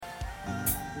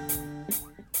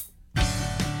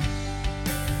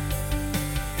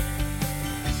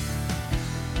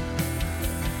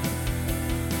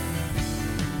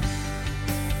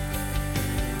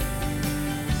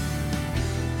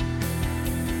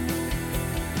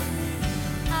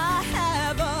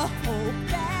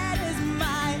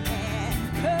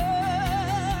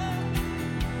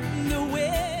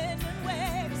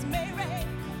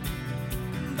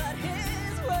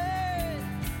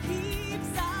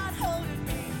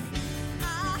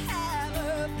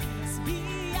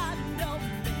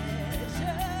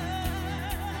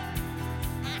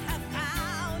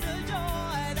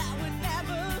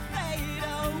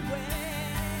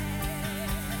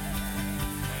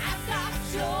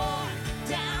joy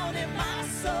down in my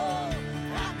soul.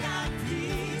 I've got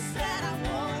peace that I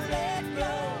won't let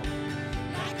go.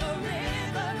 Like a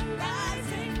river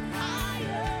rising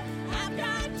higher. I've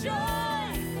got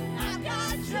joy. I've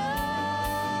got joy.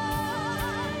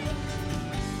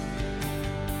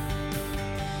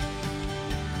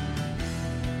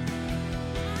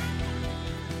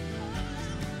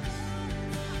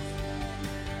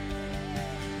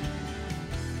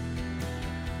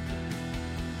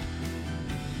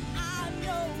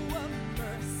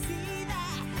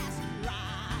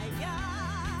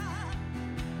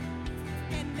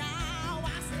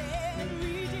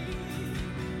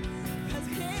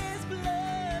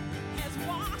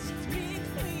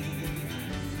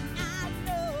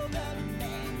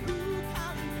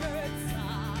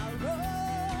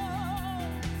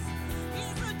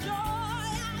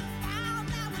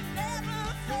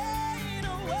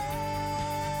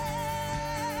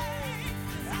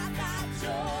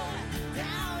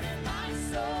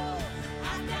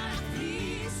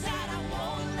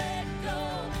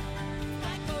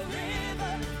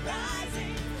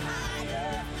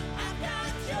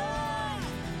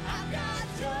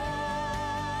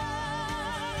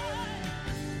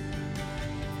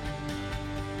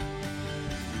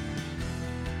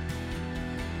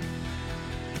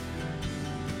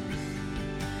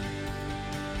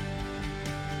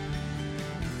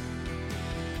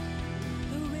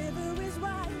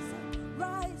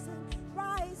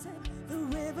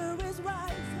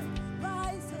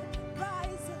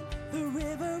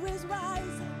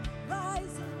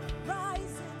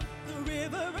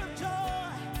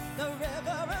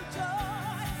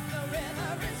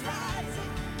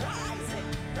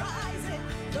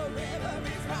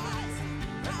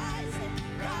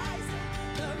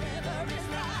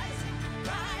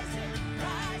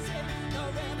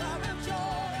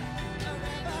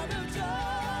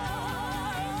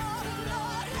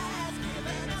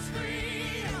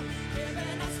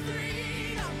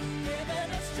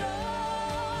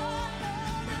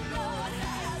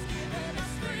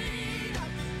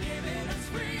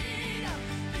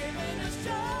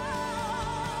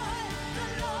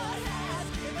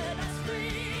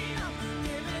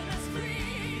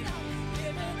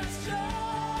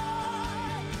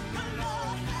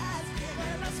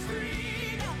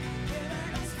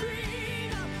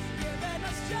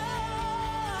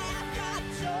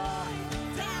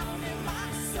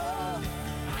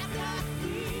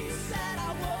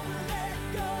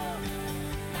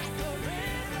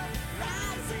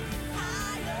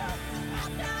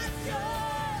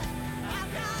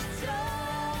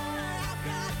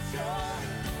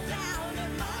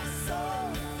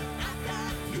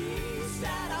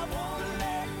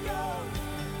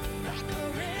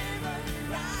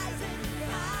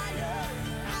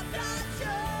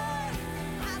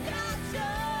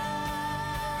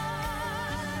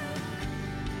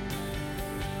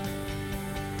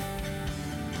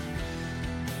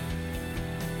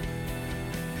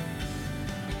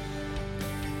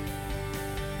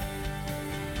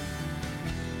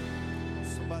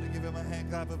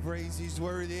 Praise, he's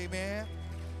worthy, amen.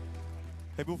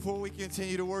 Hey, before we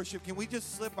continue to worship, can we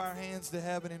just slip our hands to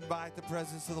heaven and invite the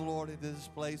presence of the Lord into this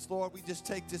place? Lord, we just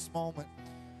take this moment,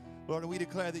 Lord, and we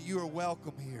declare that you are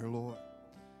welcome here, Lord.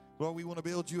 Lord, we want to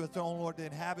build you a throne, Lord, to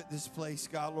inhabit this place,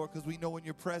 God, Lord, because we know in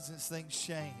your presence things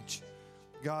change.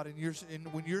 God, and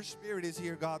when your spirit is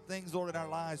here, God, things, Lord, in our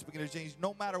lives begin to change.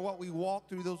 No matter what we walk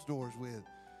through those doors with,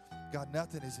 God,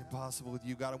 nothing is impossible with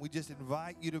you, God. And we just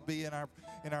invite you to be in our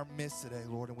midst today,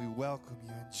 Lord. And we welcome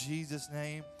you in Jesus'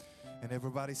 name. And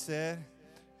everybody said,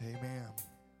 amen.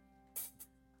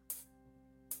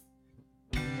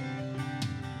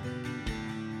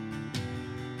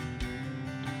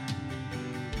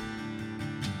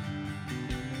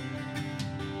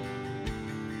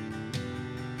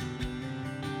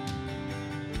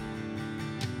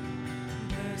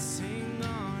 Blessing,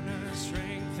 honor,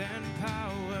 strength, and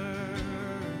power.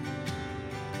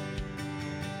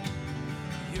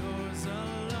 Yours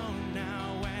alone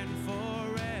now and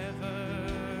forever.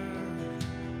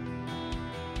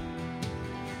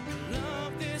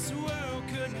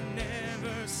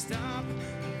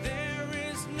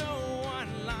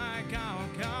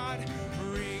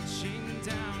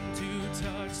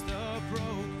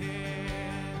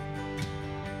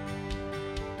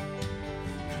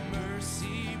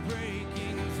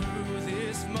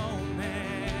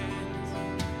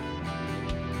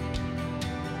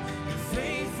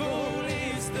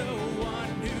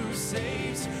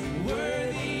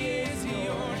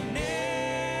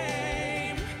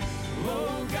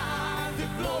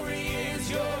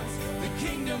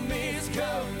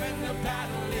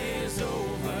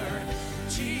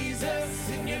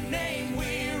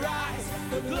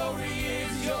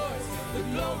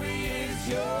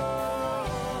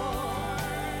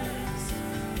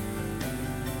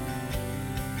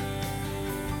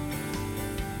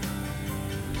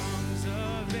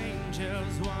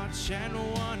 watch and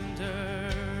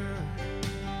wonder.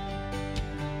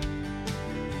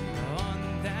 On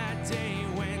that day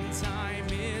when time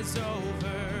is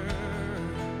over,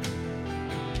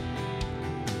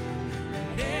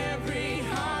 and every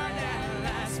heart at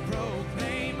last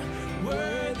proclaim,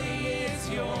 worthy is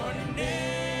your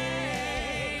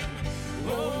name.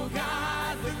 Oh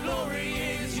God, the glory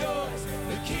is yours,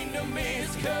 the kingdom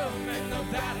is come and the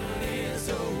battle is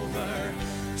over.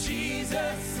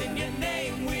 Jesus, in your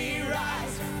name we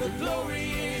rise, the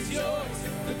glory is yours,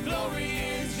 the glory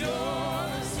is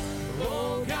yours.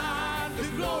 Oh God, the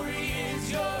glory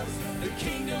is yours, the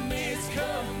kingdom is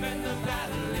come and the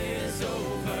battle is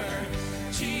over.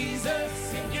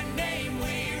 Jesus, in your name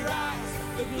we rise,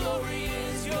 the glory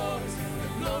is yours, the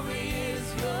glory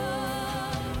is yours.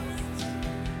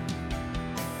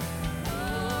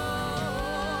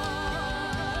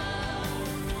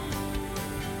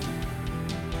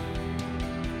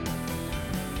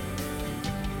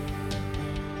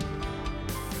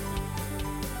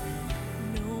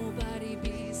 Nobody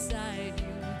beside you.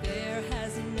 There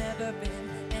has never been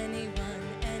anyone,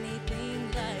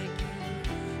 anything like you.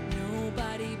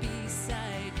 Nobody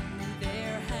beside you.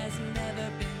 There has never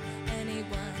been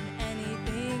anyone,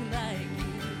 anything like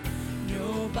you.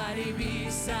 Nobody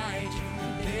beside you.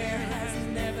 There has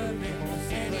never been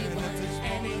anyone,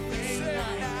 anything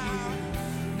like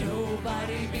you.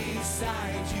 Nobody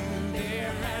beside you.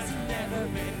 There has never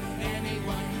been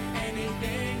anyone,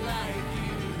 anything like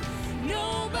you.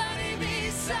 Nobody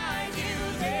beside you.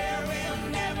 There will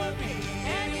never be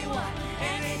anyone,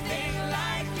 anything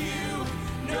like you.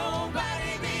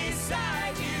 Nobody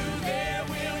beside you. There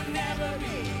will never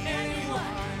be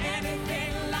anyone,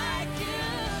 anything like you.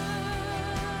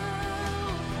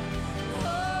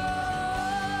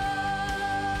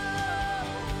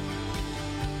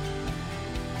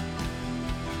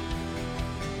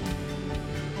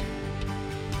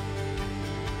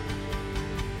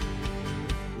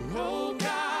 Oh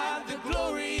God, the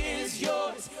glory is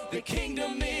yours, the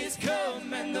kingdom is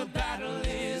come and the battle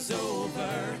is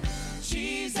over.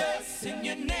 Jesus, in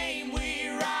your name we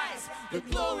rise, the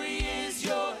glory is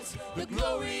yours, the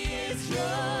glory is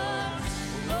yours.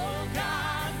 Oh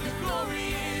God, the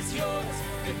glory is yours,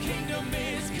 the kingdom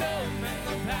is come and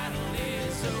the battle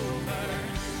is over.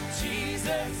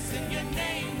 Jesus, in your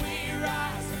name we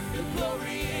rise, the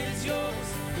glory is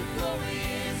yours, the glory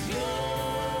is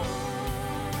yours.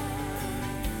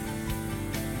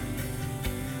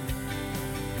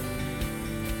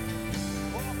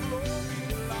 All glory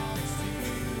belongs to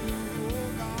you, oh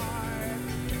God.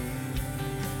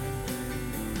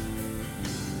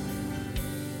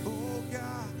 Oh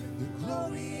God, the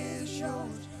glory is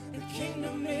yours. The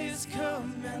kingdom is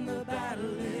come and the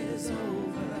battle is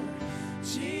over.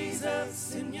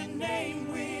 Jesus, in your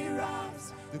name we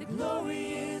rise. The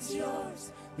glory is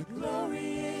yours. The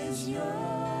glory is yours.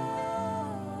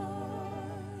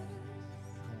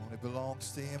 Come on, it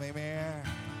belongs to him, amen.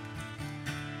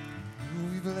 Oh,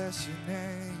 we bless your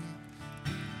name.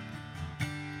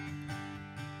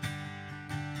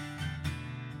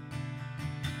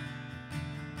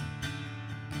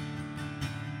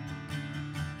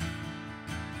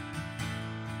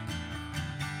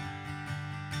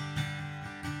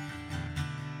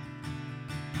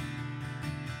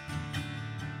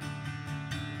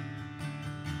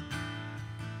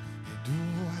 And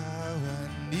oh, how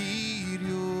I need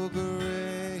your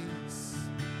grace,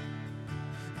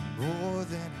 more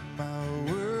than my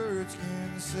words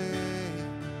can say.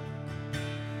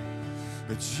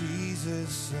 But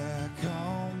Jesus, I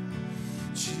come,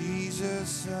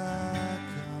 Jesus, I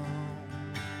come.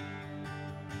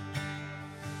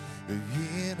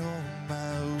 In all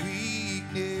my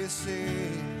weaknesses,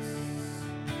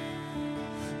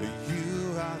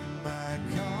 you are my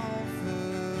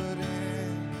confidence.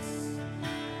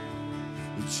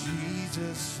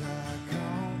 Jesus, I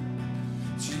come,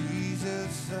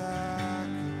 Jesus, I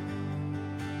come.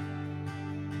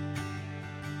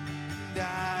 And I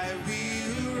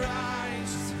will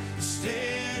rise,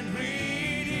 stand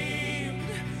redeemed,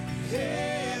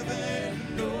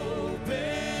 heaven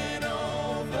open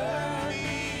over me.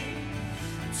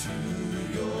 To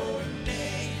your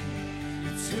name,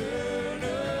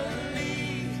 eternally,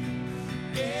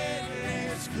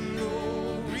 endless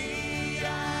glory, I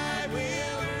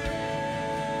will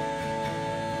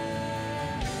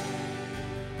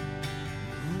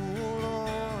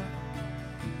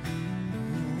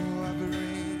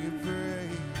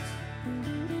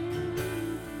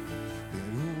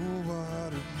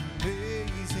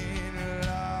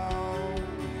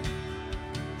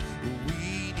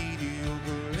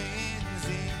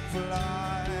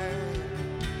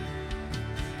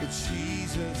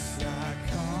Jesus, I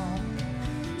come.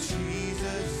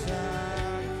 Jesus, I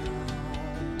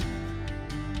come.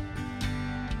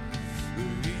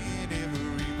 In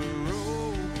every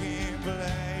broken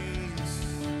place,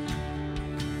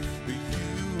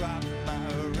 you are my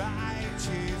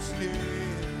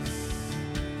righteousness.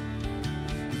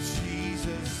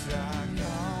 Jesus, I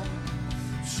come.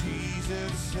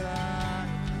 Jesus, I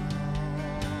come.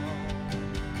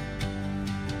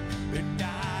 And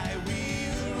I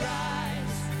will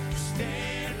rise,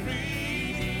 stand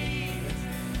redeemed.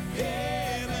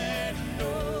 Heaven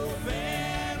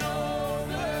open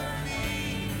over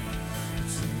me.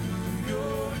 To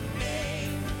your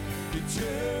name,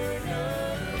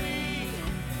 eternally,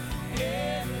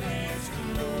 endless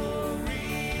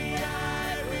glory, I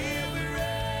will rise.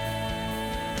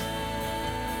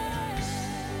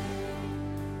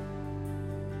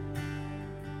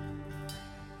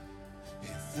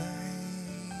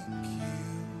 Thank you,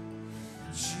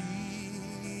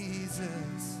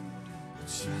 Jesus.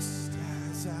 Just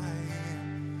as I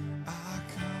am, I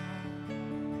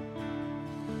come.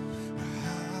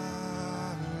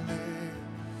 Hallelujah.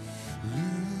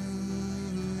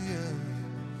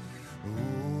 Oh,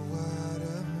 what a...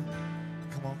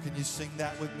 Come on, can you sing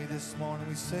that with me this morning?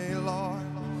 We say, Lord,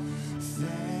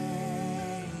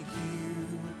 thank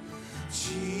you,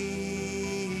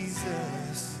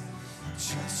 Jesus.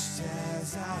 Just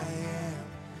as I am,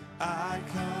 I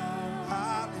come.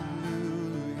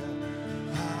 Hallelujah.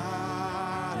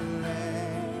 Hallelujah.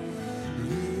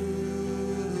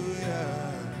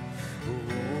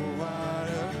 Oh, what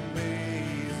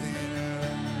amazing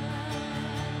love.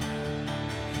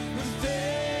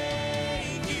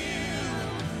 Thank you,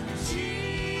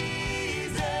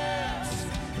 Jesus.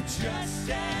 Just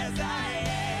as I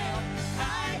am,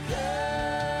 I come.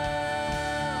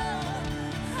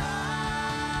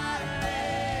 Hallelujah.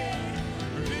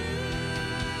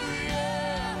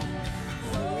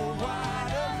 Oh,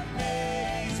 what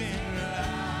amazing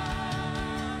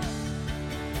love.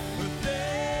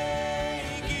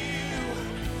 Thank you,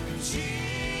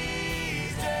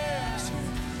 Jesus.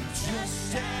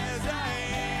 Just as I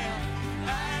am, I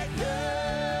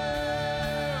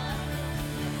come.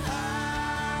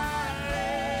 Hallelujah.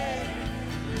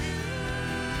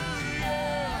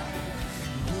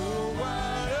 Oh,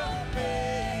 what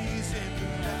amazing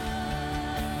love.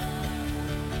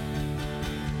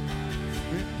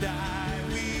 And I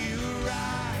will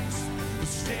rise,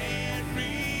 stand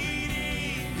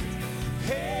reading,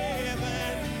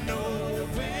 heaven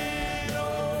open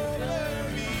over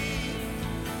me.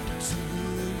 To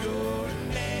your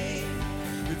name,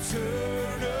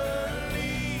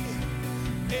 eternally,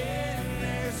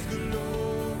 endless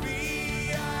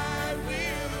glory, I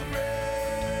will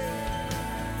reign.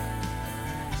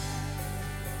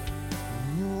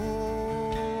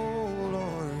 Oh,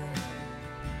 Lord.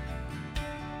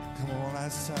 Come on,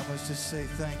 last time, let's just say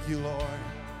thank you, Lord.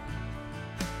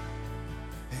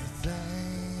 And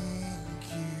thank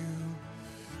you,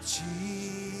 Jesus.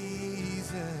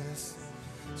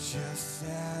 Just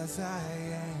as I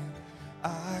am,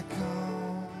 I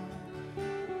come.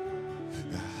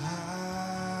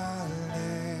 Hallelujah.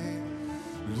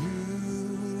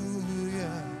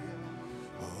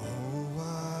 Oh,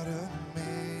 what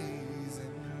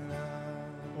amazing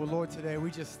love. Well, Lord, today we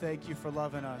just thank you for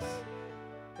loving us.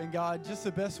 And God, just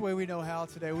the best way we know how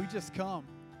today, we just come.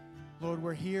 Lord,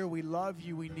 we're here. We love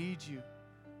you. We need you.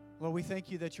 Lord, we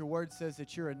thank you that your word says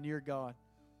that you're a near God.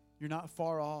 You're not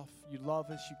far off. You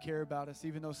love us. You care about us.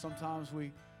 Even though sometimes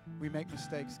we make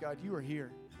mistakes, God, you are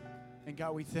here. And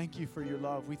God, we thank you for your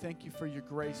love. We thank you for your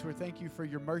grace. We thank you for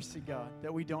your mercy, God,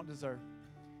 that we don't deserve.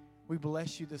 We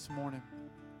bless you this morning.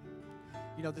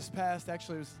 You know, this past,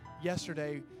 actually it was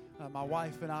yesterday, my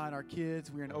wife and I and our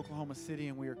kids, we were in Oklahoma City,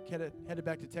 and we were headed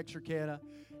back to Texarkana,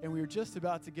 and we were just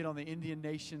about to get on the Indian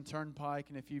Nation Turnpike.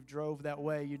 And if you've drove that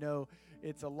way, you know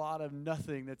it's a lot of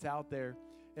nothing that's out there.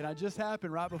 And I just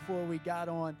happened right before we got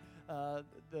on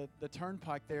the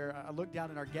turnpike there, I looked down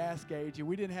at our gas gauge, and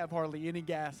we didn't have hardly any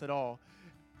gas at all.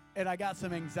 And I got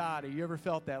some anxiety. You ever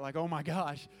felt that? Like, oh my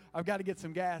gosh, I've got to get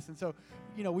some gas. And so,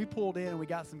 you know, we pulled in and we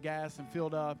got some gas and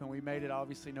filled up, and we made it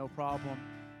obviously no problem.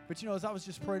 But, you know, as I was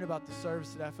just praying about the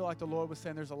service today, I feel like the Lord was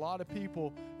saying there's a lot of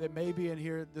people that may be in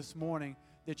here this morning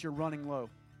that you're running low.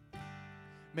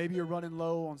 Maybe you're running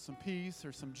low on some peace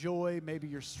or some joy. Maybe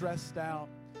you're stressed out.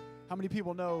 How many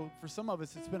people know, for some of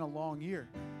us, it's been a long year.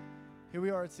 Here we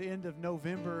are, it's the end of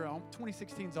November.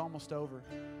 2016 is almost over.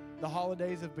 The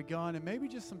holidays have begun, and maybe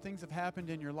just some things have happened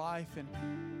in your life, and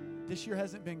this year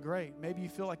hasn't been great. Maybe you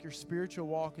feel like your spiritual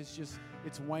walk is just,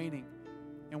 it's waning.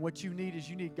 And what you need is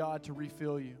you need God to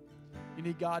refill you. You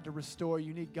need God to restore.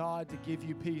 You need God to give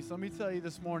you peace. Let me tell you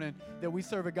this morning that we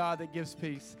serve a God that gives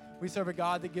peace. We serve a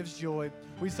God that gives joy.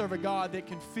 We serve a God that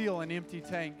can fill an empty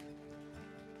tank.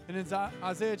 And in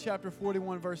Isaiah chapter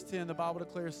 41, verse 10, the Bible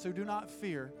declares, "So do not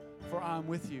fear, for I am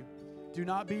with you. Do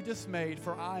not be dismayed,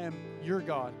 for I am your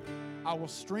God. I will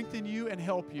strengthen you and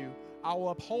help you. I will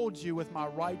uphold you with my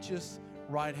righteous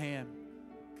right hand."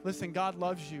 Listen, God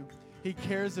loves you. He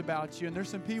cares about you. And there's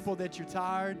some people that you're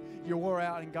tired, you're wore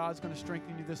out, and God's going to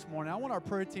strengthen you this morning. I want our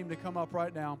prayer team to come up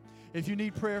right now. If you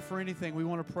need prayer for anything, we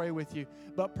want to pray with you.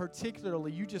 But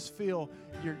particularly, you just feel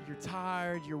you're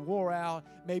tired, you're wore out.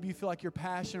 Maybe you feel like your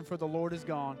passion for the Lord is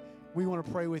gone. We want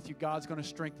to pray with you. God's going to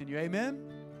strengthen you. Amen?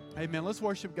 Amen. Let's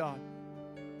worship God.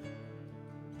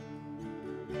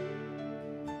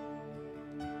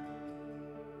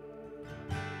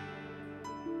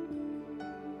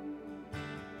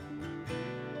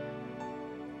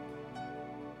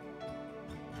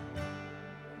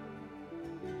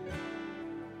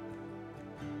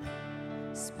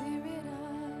 Spirit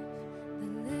of the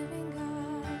living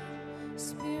God,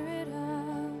 Spirit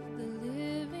of the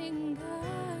living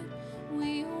God,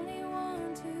 we only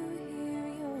want to hear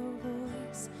your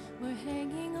voice. We're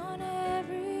hanging on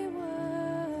every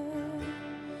word.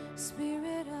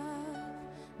 Spirit of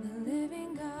the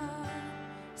living God,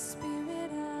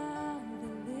 Spirit of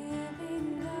the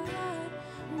living God,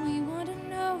 we want to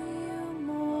know you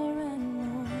more and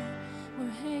more.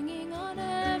 We're hanging on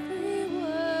every word.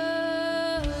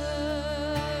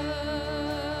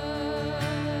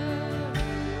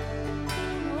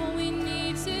 Oh, we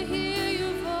need to hear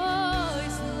your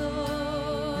voice,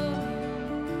 Lord.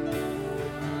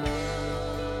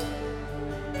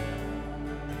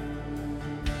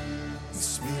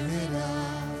 Spirit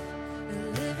of the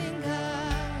living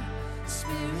God,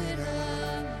 Spirit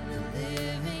of the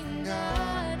living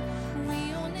God,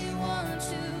 we only want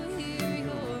to hear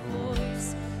your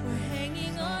voice. We're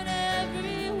hanging on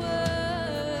every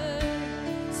word.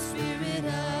 Spirit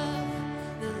of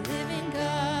the living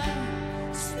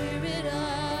God, Spirit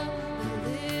of the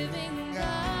living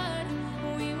God,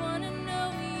 we want to know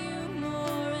you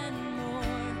more and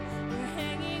more. We're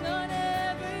hanging on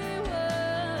every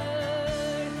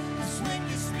word. 'Cause when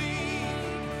you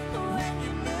speak, when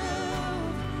you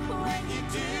move, when you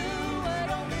do what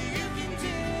only you can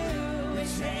do, it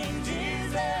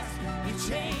changes us, it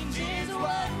changes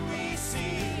what we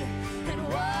see and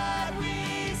what we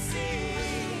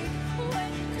see. When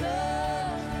you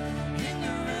come in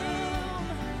the room,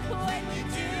 when you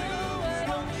do what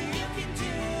only you can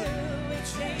do, it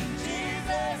changes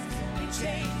us, it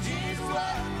changes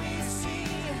what we see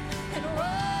and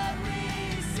what we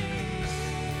see.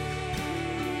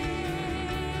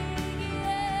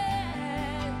 Yeah.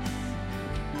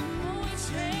 Oh, it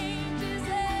changes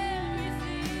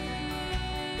everything.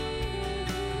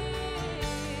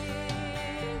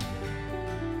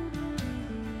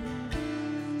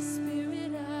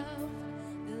 Spirit of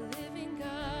the living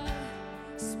God,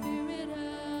 Spirit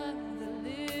of the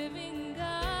living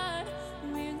God,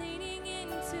 we're leaning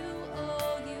into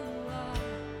all you are.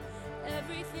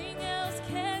 Everything else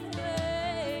can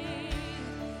wait.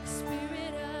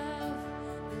 Spirit of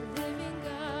the living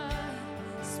God,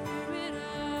 Spirit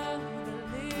of the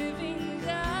living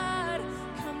God,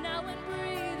 come now and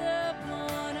breathe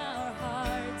upon our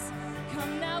hearts.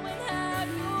 Come now and have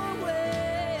your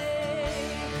way.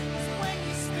 'Cause when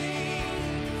you speak,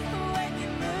 when you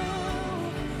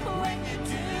move, when you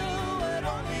do what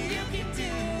only you can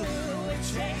do, it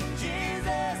changes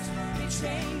us, it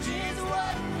changes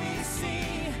what we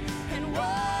see and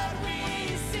what we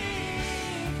see.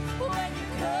 When you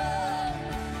come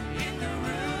in the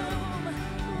room,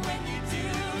 when you do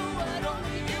what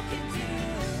only you can do,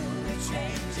 it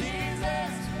changes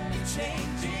us, it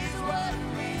changes what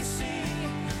we see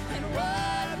and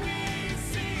what we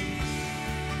see.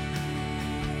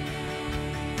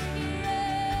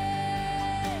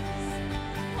 Yes.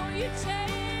 Oh, you're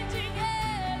changing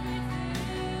everything.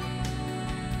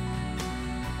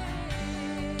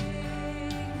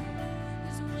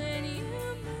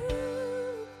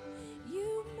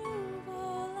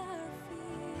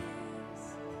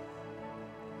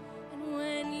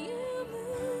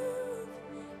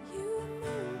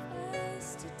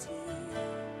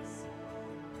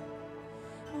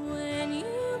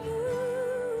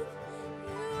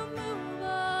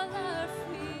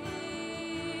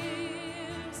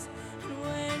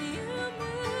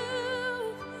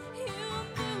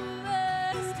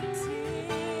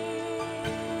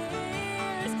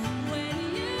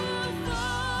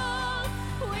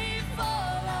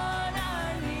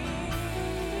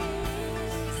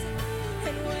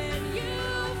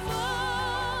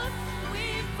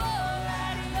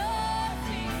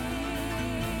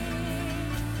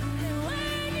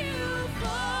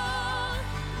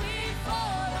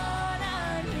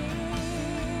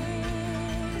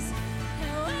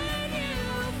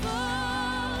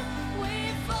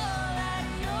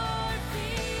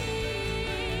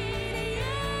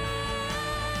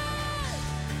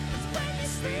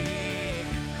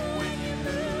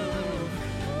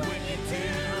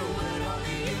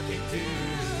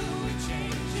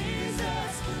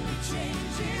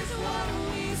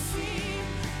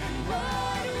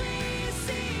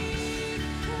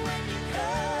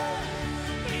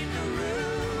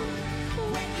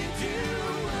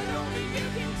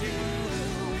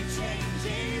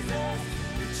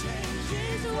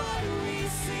 what we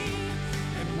see,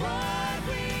 and what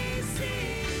we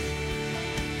see.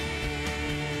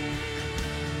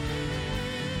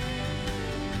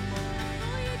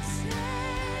 Oh, you're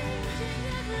changing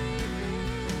everything.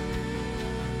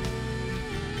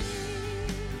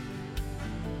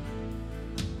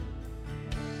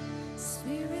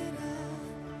 Spirit of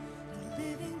the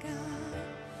living God,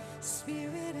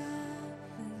 Spirit of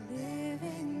the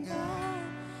living God,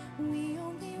 we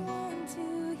only want to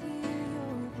hear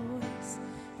your voice.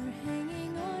 We're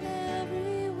hanging on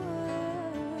every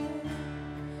word.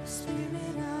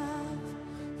 Spirit of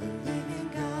the living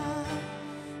God,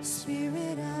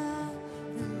 Spirit of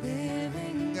the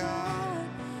living God,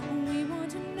 we want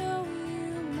to know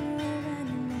you more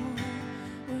and more.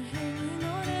 We're hanging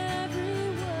on every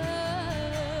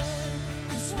word.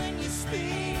 'Cause when you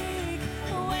speak,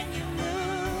 when you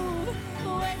move,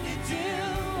 when you do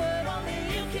what only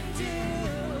you can do,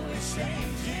 it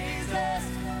changes us,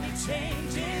 it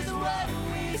changes what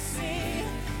we see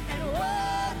and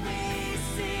what we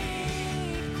see.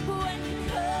 When you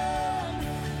come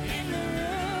in the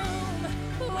room,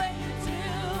 when you do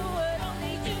what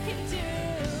only you can do,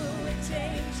 it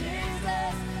changes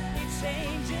us, it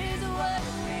changes what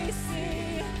we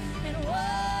see and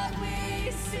what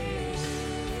we see.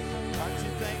 Aren't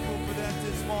you thankful for that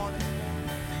this morning?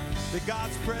 That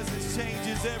God's presence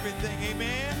changes everything.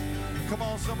 Amen. Come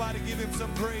on, somebody give him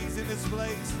some praise in this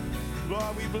place.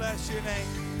 Lord, we bless your name.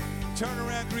 Turn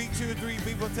around, greet 2 or 3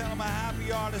 people, tell them how happy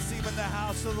you are to see them in the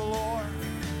house of the Lord.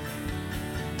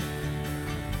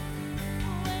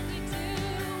 When you do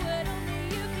what only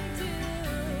you can do,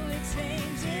 it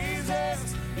changes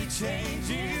us, it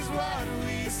changes what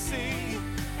we see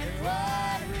and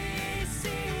what we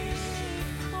see.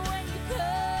 When you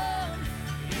come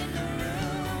in the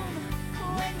room,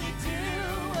 when you do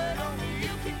what only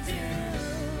you can do,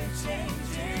 it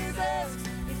changes us,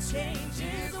 it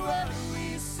changes what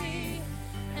we see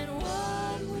and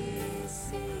what we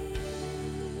see.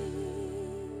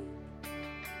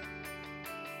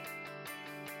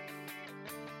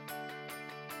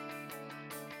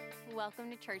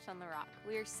 Welcome to Church on the Rock.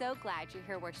 We are so glad you're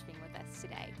here worshiping with us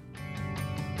today.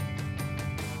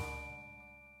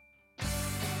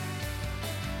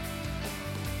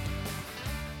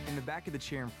 In the back of the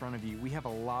chair in front of you, we have a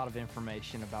lot of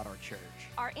information about our church.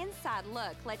 Our inside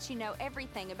look lets you know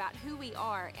everything about who we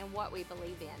are and what we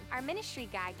believe in. Our ministry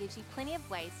guide gives you plenty of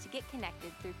ways to get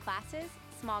connected through classes,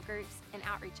 small groups, and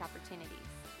outreach opportunities.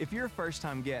 If you're a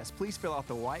first-time guest, please fill out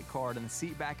the white card in the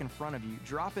seat back in front of you,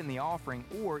 drop it in the offering,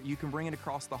 or you can bring it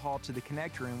across the hall to the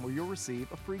Connect room where you'll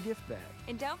receive a free gift bag.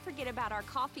 And don't forget about our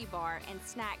coffee bar and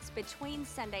snacks between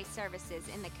Sunday services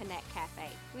in the Connect Cafe.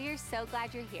 We are so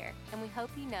glad you're here, and we hope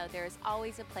you know there is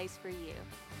always a place for you.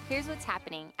 Here's what's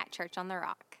happening at Church on the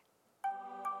Rock.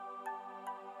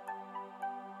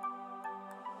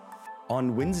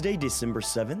 On Wednesday, December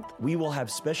 7th, we will have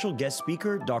special guest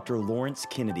speaker Dr. Lawrence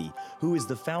Kennedy, who is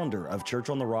the founder of Church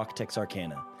on the Rock,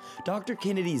 Texarkana. Dr.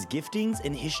 Kennedy's giftings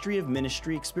and history of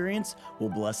ministry experience will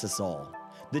bless us all.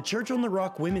 The Church on the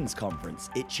Rock Women's Conference,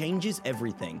 It Changes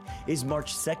Everything, is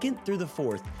March 2nd through the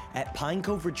 4th at Pine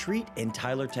Cove Retreat in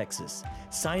Tyler, Texas.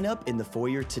 Sign up in the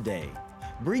foyer today.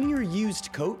 Bring your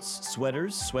used coats,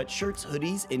 sweaters, sweatshirts,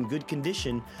 hoodies in good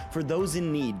condition for those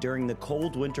in need during the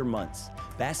cold winter months.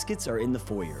 Baskets are in the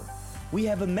foyer. We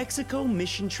have a Mexico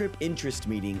mission trip interest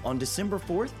meeting on December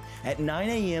 4th at 9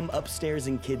 a.m. upstairs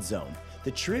in Kids Zone.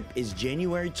 The trip is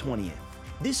January 20th.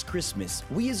 This Christmas,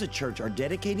 we as a church are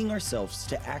dedicating ourselves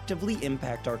to actively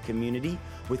impact our community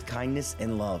with kindness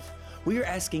and love. We are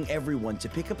asking everyone to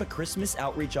pick up a Christmas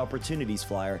Outreach Opportunities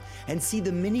flyer and see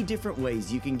the many different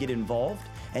ways you can get involved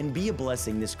and be a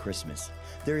blessing this Christmas.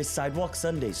 There is Sidewalk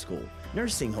Sunday School,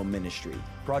 Nursing Home Ministry,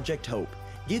 Project Hope,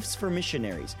 Gifts for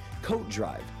Missionaries, Coat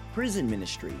Drive, Prison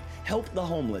Ministry, Help the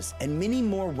Homeless, and many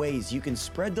more ways you can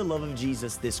spread the love of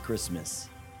Jesus this Christmas.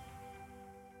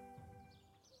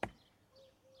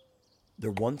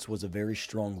 There once was a very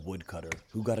strong woodcutter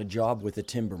who got a job with a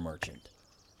timber merchant.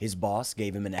 His boss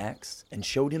gave him an axe and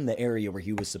showed him the area where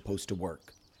he was supposed to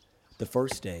work. The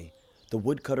first day, the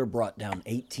woodcutter brought down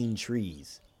 18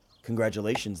 trees.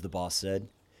 "Congratulations," the boss said.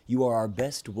 "You are our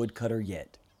best woodcutter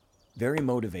yet." Very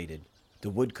motivated, the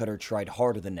woodcutter tried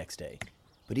harder the next day,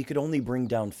 but he could only bring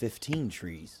down 15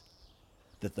 trees.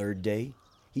 The third day,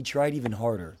 he tried even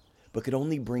harder, but could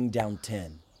only bring down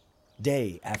 10.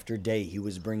 Day after day, he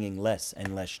was bringing less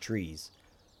and less trees.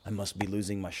 "I must be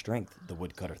losing my strength," the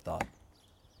woodcutter thought.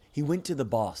 He went to the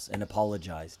boss and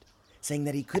apologized, saying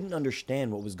that he couldn't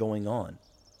understand what was going on.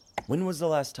 "When was the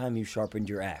last time you sharpened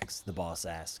your axe?" the boss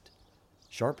asked.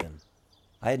 "Sharpen?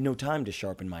 I had no time to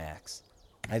sharpen my axe."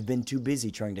 I've been too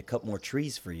busy trying to cut more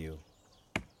trees for you.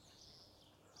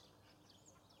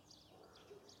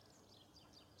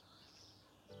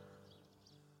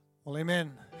 Well,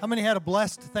 amen. How many had a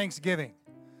blessed Thanksgiving?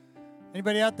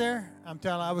 Anybody out there? I'm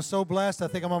telling you, I was so blessed. I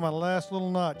think I'm on my last little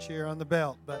notch here on the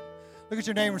belt. But look at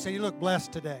your neighbor and say, you look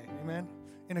blessed today. Amen?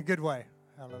 In a good way.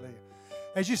 Hallelujah.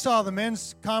 As you saw, the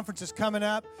men's conference is coming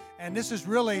up, and this is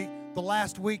really the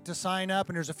last week to sign up,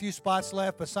 and there's a few spots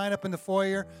left, but sign up in the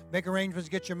foyer, make arrangements,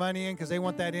 get your money in, because they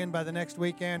want that in by the next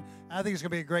weekend. I think it's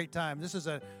going to be a great time. This is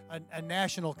a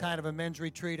national kind of a men's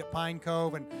retreat at Pine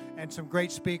Cove, and some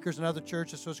great speakers and other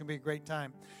churches, so it's going to be a great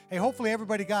time. Hey, hopefully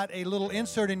everybody got a little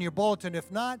insert in your bulletin. If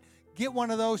not, get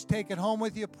one of those, take it home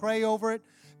with you, pray over it,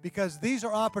 because these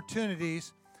are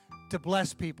opportunities to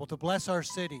bless people, to bless our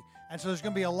city. And so there's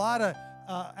going to be a lot of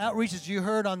outreaches you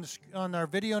heard on our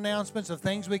video announcements of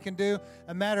things we can do.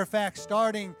 A matter of fact,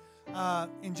 starting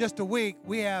in just a week,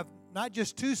 we have not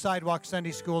just 2 sidewalk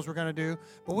Sunday schools we're going to do,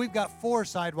 but we've got 4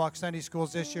 sidewalk Sunday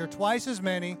schools this year, twice as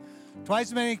many,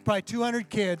 probably 200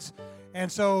 kids.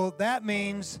 And so that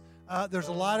means there's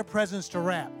a lot of presents to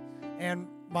wrap. And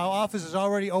my office is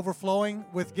already overflowing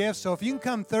with gifts. So if you can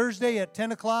come Thursday at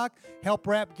 10 o'clock, help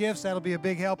wrap gifts, that'll be a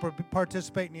big help, or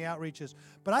participate in the outreaches.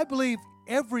 But I believe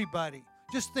everybody,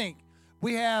 just think,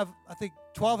 we have, I think,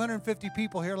 1,250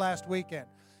 people here last weekend.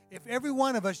 If every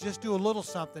one of us just do a little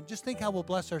something, just think how we'll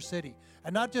bless our city.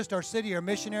 And not just our city, our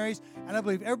missionaries. And I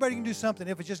believe everybody can do something.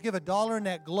 If it's just give $1 in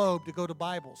that globe to go to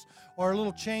Bibles, or a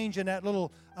little change in that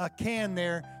little can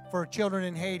there for children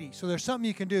in Haiti. So there's something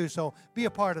you can do. So be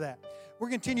a part of that. We're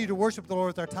going to continue to worship the Lord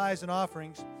with our tithes and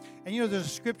offerings. And you know, there's a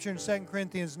scripture in 2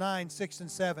 Corinthians 9, 6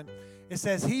 and 7. It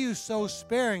says, he who sows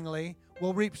sparingly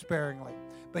will reap sparingly,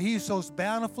 but he who sows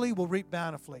bountifully will reap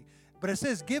bountifully. But it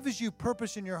says, give as you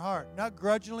purpose in your heart, not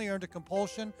grudgingly or under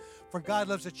compulsion, for God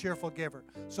loves a cheerful giver.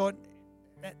 So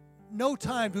at no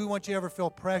time do we want you to ever feel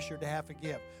pressure to have to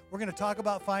give. We're going to talk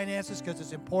about finances because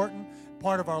it's important,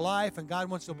 part of our life, and God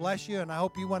wants to bless you, and I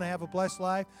hope you want to have a blessed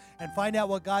life. And find out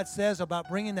what God says about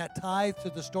bringing that tithe to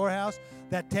the storehouse,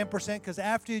 that 10%, because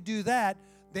after you do that,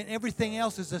 then everything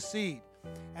else is a seed.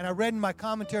 And I read in my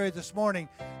commentary this morning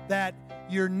that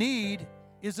your need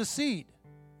is a seed.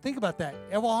 Think about that.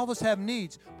 All of us have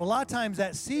needs. But a lot of times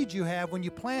that seed you have, when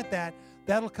you plant that,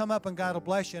 that'll come up and God will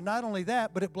bless you. And not only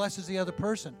that, but it blesses the other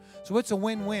person. So it's a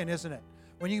win-win, isn't it?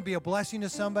 When you can be a blessing to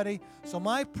somebody. So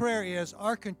my prayer is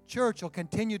our church will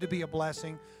continue to be a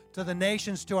blessing to the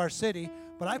nations, to our city.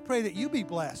 But I pray that you be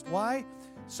blessed. Why?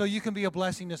 So you can be a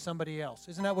blessing to somebody else.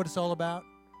 Isn't that what it's all about?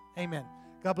 Amen.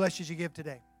 God bless you as you give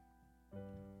today.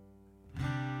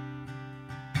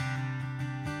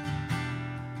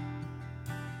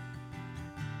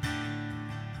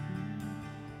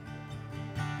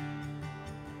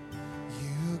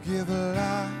 You give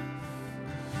life,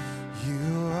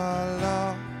 you are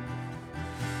love,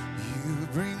 you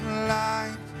bring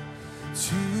light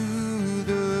to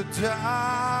the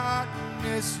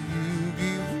darkness, you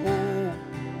give hope,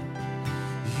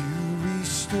 you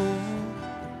restore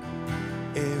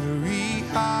every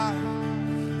heart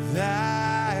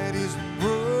that is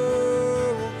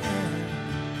broken.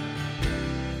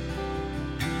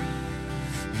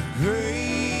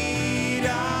 Great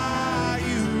are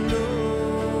you, Lord.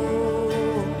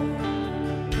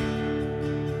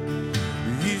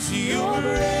 It's your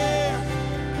breath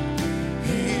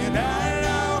in our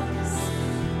lungs,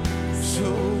 so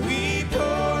we pour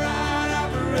out our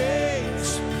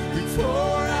praise. We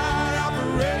pour out our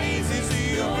praise. It's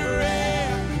your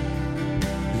breath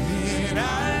in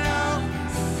our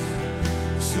lungs,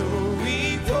 so we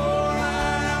pour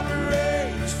out our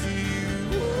praise to you.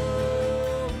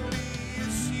 Holy,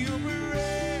 it's your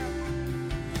breath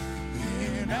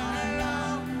in our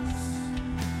lungs,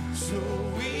 so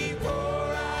we pour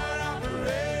out our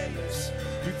praise.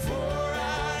 We pour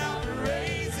out our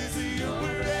praise. It's your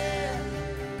breath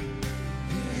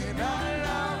in our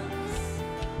lungs,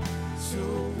 so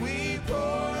we pour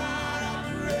out our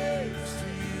praise to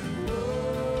you,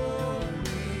 holy,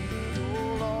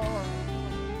 oh Lord.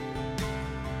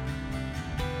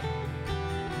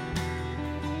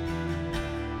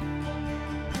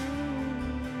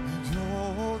 And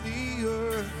all the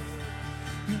earth,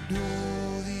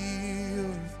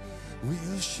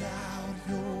 will shout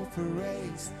your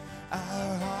praise.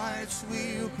 Our hearts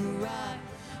will cry,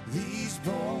 these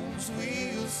bones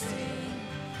will sing.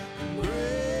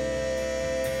 Great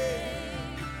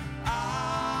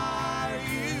are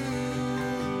you,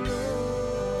 Lord.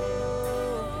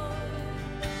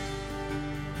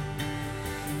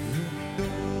 And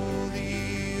all the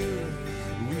earth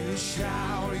will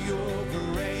shout your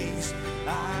praise.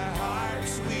 Our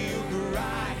hearts will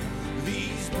cry,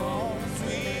 these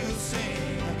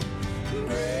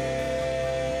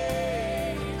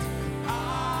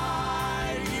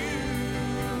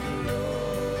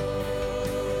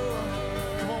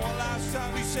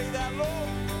say that, Lord?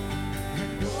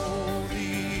 And all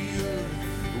the earth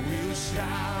will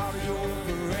shout your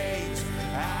praise.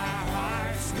 Our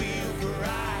hearts will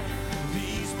cry.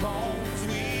 These bones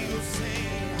will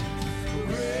sing.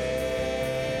 Great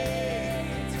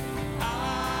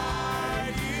are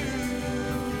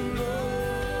you, Lord.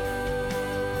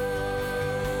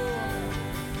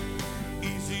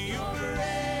 Is your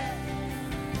breath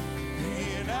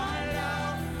in our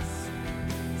lungs?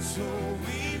 So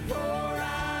we pour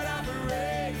out our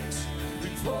praise. We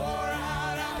pour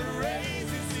out our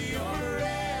praise. Is your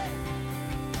breath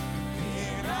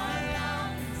in our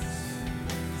lungs?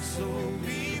 So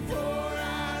we pour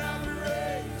out our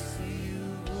praise to you.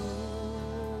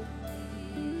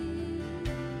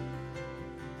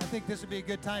 I think this would be a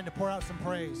good time to pour out some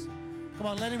praise. Come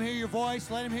on, let him hear your voice.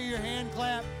 Let him hear your hand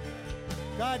clap.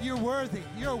 God, you're worthy.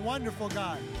 You're a wonderful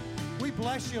God. We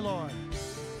bless you, Lord.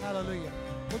 Hallelujah.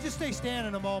 We'll just stay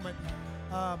standing a moment.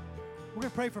 We're going to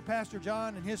pray for Pastor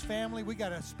John and his family. We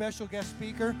got a special guest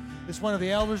speaker. It's one of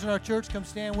the elders in our church. Come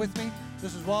stand with me.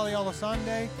 This is Wally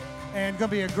Olasande. And going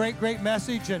to be a great, great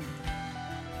message. And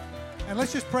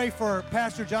let's just pray for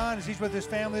Pastor John as he's with his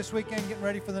family this weekend, getting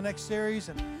ready for the next series.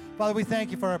 And Father, we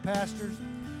thank you for our pastors.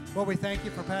 Lord, we thank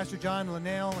you for Pastor John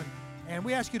Linnell. And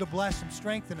we ask you to bless him,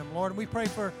 strengthen him, Lord. And we pray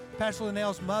for Pastor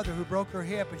Linnell's mother who broke her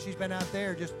hip, and she's been out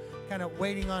there just kind of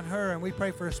waiting on her. And we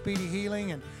pray for a speedy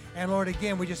healing. And Lord,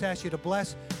 again, we just ask you to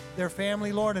bless their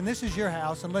family, Lord. And this is your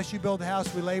house. Unless you build the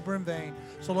house, we labor in vain.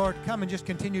 So, Lord, come and just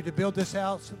continue to build this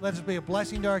house. Let us be a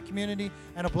blessing to our community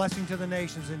and a blessing to the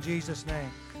nations in Jesus' name.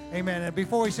 Amen. And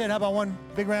before we say it, how about one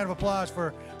big round of applause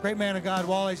for great man of God,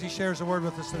 Wally, as he shares the word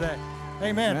with us today.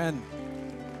 Amen. Amen.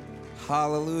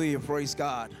 Hallelujah. Praise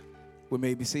God. We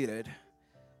may be seated.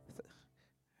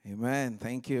 Amen.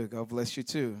 Thank you. God bless you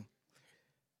too.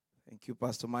 Thank you,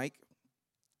 Pastor Mike.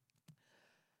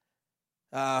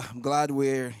 I'm glad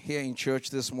we're here in church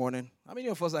this morning. How many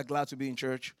of us are glad to be in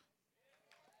church?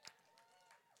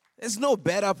 There's no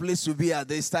better place to be at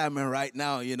this time and right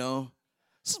now, you know.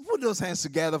 Let's put those hands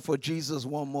together for Jesus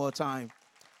one more time.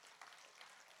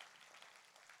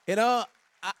 You know,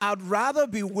 I'd rather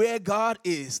be where God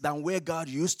is than where God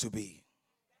used to be.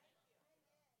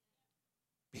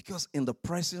 Because in the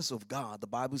presence of God, the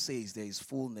Bible says there is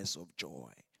fullness of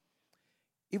joy.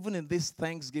 Even in this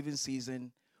Thanksgiving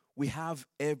season, we have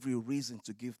every reason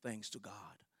to give thanks to God.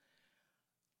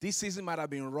 This season might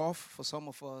have been rough for some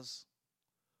of us,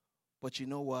 but you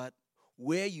know what?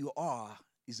 Where you are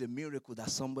is a miracle that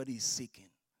somebody is seeking.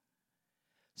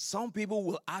 Some people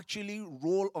will actually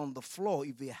roll on the floor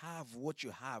if they have what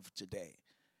you have today.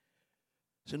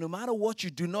 So no matter what you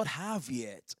do not have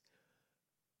yet,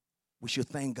 we should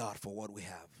thank God for what we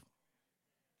have.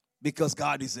 Because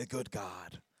God is a good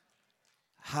God.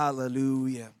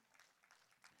 Hallelujah.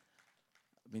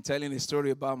 I've been telling a story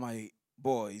about my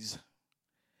boys.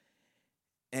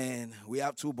 And we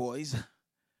have two boys.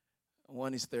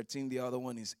 One is 13, the other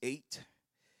one is 8.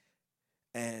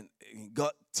 And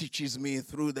God teaches me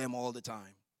through them all the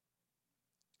time.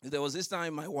 There was this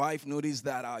time my wife noticed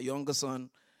that our younger son,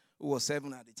 who was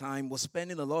 7 at the time, was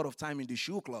spending a lot of time in the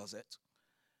shoe closet.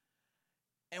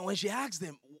 And when she asked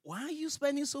him, why are you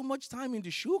spending so much time in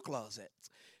the shoe closet?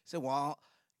 He said, well,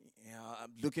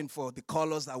 I'm looking for the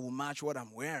colors that will match what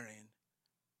I'm wearing.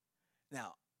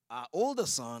 Now, our older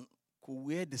son could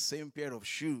wear the same pair of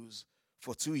shoes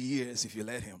for 2 years if you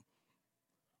let him.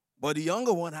 But the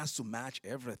younger one has to match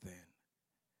everything.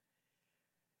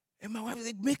 And my wife was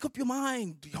like, make up your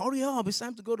mind. Hurry up. It's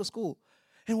time to go to school.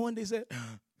 And one day said,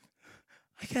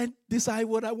 I can't decide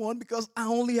what I want because I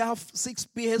only have 6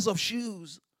 pairs of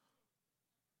shoes.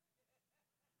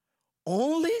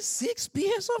 Only 6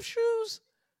 pairs of shoes?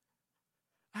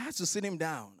 I had to sit him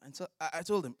down. And so I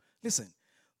told him, listen,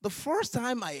 the first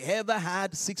time I ever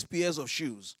had 6 pairs of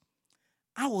shoes,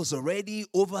 I was already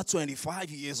over 25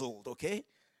 years old, okay?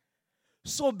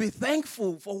 So be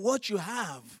thankful for what you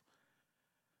have.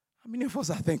 How many of us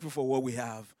are thankful for what we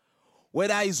have?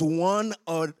 Whether it's one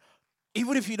or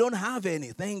even if you don't have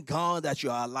any, thank God that you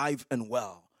are alive and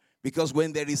well. Because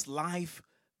when there is life,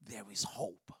 there is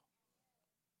hope.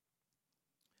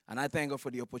 And I thank God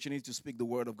for the opportunity to speak the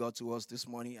word of God to us this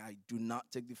morning. I do not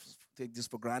take this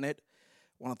for granted.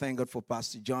 I want to thank God for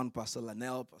Pastor John, Pastor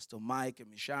Linnell, Pastor Mike,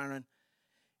 and Miss Sharon,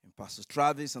 and Pastor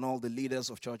Travis, and all the leaders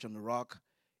of Church on the Rock.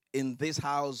 In this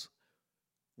house,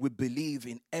 we believe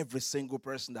in every single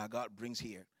person that God brings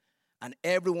here. And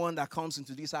everyone that comes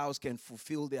into this house can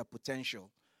fulfill their potential.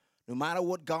 No matter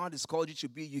what God has called you to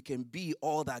be, you can be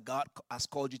all that God has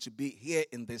called you to be here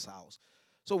in this house.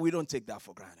 So we don't take that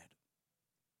for granted.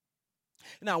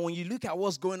 Now, when you look at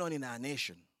what's going on in our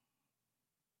nation,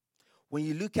 when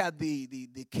you look at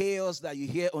the chaos that you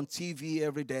hear on TV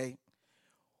every day,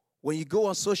 when you go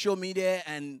on social media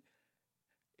and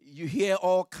you hear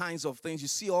all kinds of things, you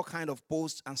see all kinds of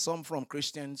posts, and some from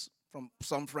Christians, from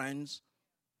some friends,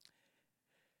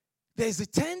 there's a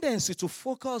tendency to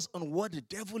focus on what the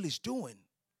devil is doing.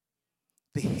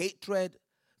 The hatred,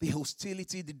 the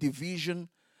hostility, the division,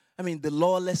 the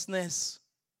lawlessness,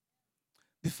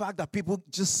 the fact that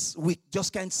we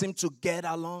just can't seem to get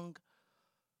along.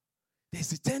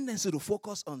 There's a tendency to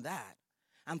focus on that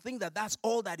and think that that's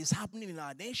all that is happening in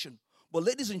our nation. But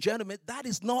ladies and gentlemen, that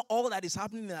is not all that is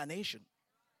happening in our nation.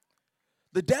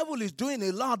 The devil is doing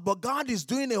a lot, but God is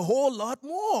doing a whole lot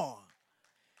more.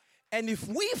 And if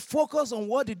we focus on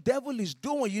what the devil is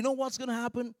doing, you know what's going to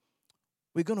happen?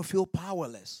 We're going to feel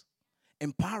powerless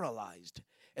and paralyzed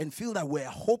and feel that we're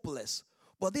hopeless.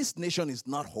 But this nation is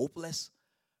not hopeless.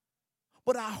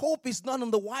 But our hope is not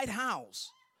in the White House.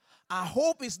 Our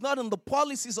hope is not in the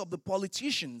policies of the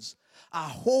politicians. Our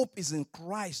hope is in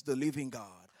Christ, the living God.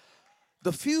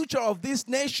 The future of this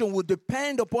nation will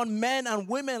depend upon men and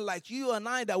women like you and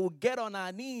I that will get on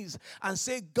our knees and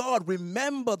say, God,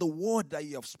 remember the word that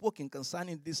you have spoken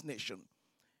concerning this nation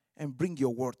and bring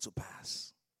your word to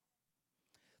pass.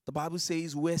 The Bible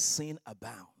says where sin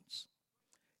abounds,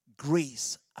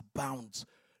 grace abounds.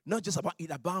 Not just about,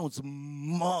 it abounds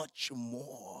much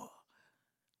more.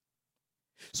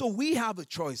 So we have a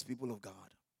choice, people of God.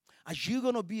 Are you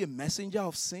going to be a messenger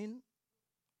of sin,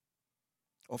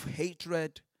 of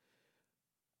hatred,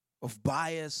 of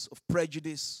bias, of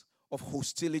prejudice, of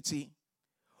hostility?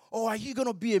 Or are you going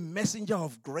to be a messenger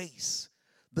of grace,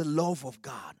 the love of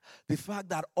God, the fact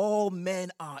that all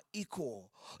men are equal,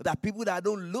 that people that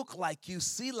don't look like you,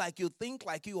 see like you, think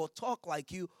like you, or talk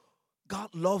like you,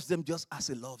 God loves them just as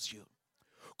he loves you?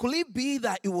 Could it be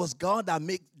that it was God that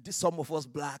made some of us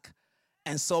black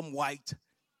and some white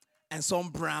and some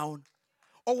brown?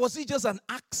 Or was it just an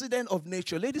accident of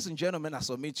nature? Ladies and gentlemen, I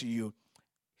submit to you,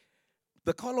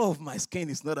 the color of my skin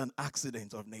is not an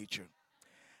accident of nature.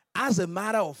 As a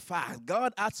matter of fact,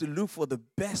 God had to look for the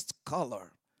best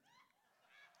color.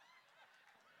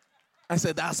 I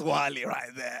said, that's Wally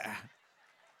right there.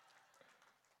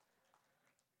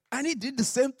 And he did the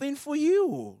same thing for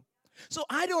you. So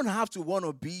I don't have to want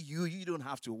to be you. You don't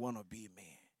have to want to be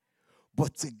me.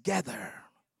 But together,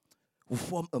 we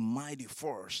form a mighty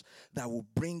force that will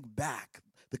bring back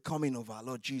the coming of our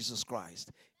Lord Jesus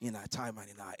Christ in our time and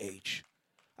in our age.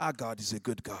 Our God is a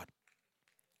good God.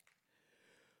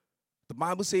 The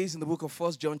Bible says in the book of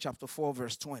 1 John chapter 4,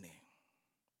 verse 20,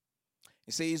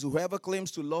 it says, whoever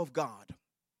claims to love God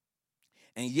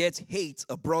and yet hates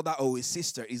a brother or a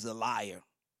sister is a liar.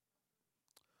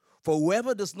 For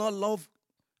whoever does not love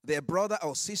their brother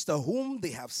or sister whom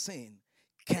they have seen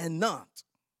cannot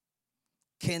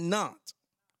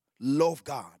love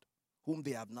God whom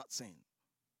they have not seen.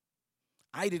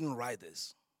 I didn't write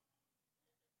this,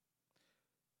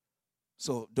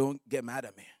 so don't get mad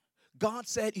at me. God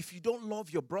said if you don't love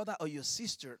your brother or your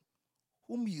sister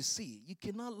whom you see, you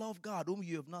cannot love God whom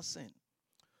you have not seen.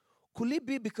 Could it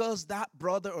be because that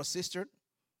brother or sister,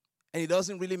 and it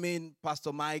doesn't really mean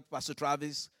Pastor Mike, Pastor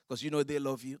Travis, because you know they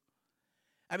love you.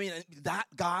 That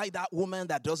guy, that woman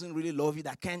that doesn't really love you,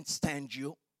 that can't stand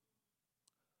you,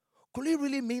 could it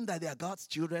really mean that they are God's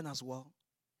children as well?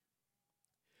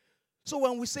 So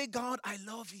when we say, God, I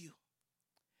love you,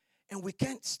 and we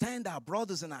can't stand our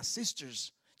brothers and our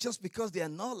sisters just because they are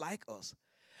not like us,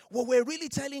 what we're really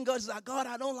telling God is that, God,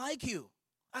 I don't like you.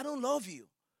 I don't love you.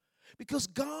 Because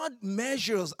God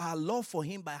measures our love for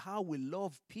him by how we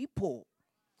love people.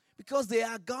 Because they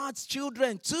are God's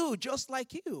children too, just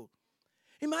like you.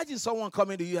 Imagine someone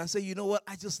coming to you and say, you know what,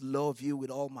 I just love you with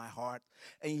all my heart.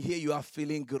 And here you are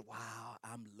feeling good. Wow,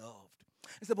 I'm loved.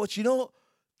 I said, but you know,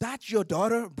 that's your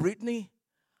daughter, Brittany.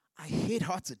 I hate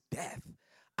her to death.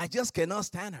 I just cannot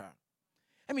stand her.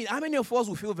 How many of us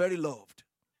will feel very loved?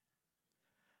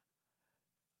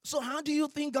 So how do you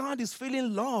think God is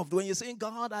feeling loved when you're saying,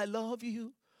 God, I love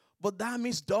you, but that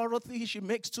Miss Dorothy, she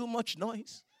makes too much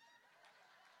noise?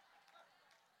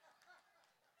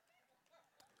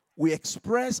 We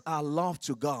express our love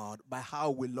to God by how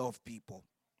we love people.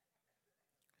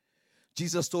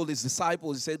 Jesus told his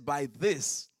disciples, he said, by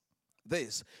this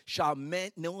shall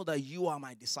men know that you are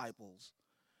my disciples.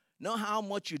 Not how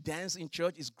much you dance in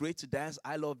church. It's great to dance.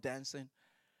 I love dancing.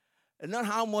 And not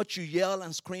how much you yell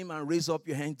and scream and raise up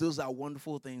your hand. Those are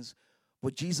wonderful things.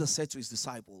 But Jesus said to his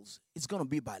disciples, it's going to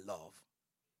be by love.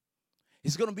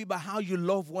 It's going to be by how you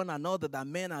love one another that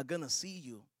men are going to see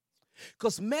you.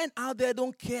 Because men out there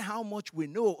don't care how much we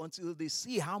know until they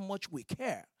see how much we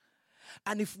care.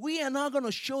 And if we are not going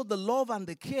to show the love and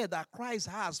the care that Christ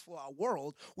has for our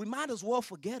world, we might as well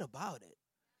forget about it.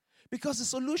 Because the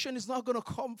solution is not going to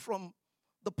come from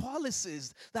the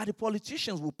policies that the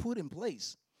politicians will put in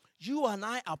place. You and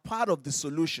I are part of the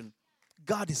solution.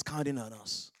 God is counting on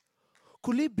us.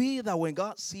 Could it be that when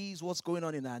God sees what's going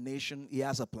on in our nation, He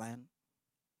has a plan?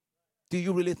 Do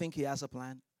you really think He has a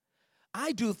plan?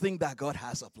 I do think that God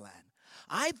has a plan.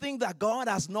 I think that God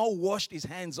has not washed His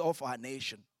hands off our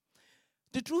nation.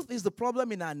 The truth is, the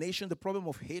problem in our nation, the problem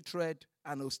of hatred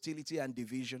and hostility and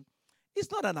division, it's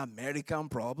not an American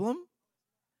problem.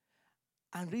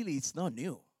 And really, it's not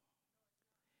new.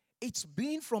 It's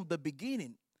been from the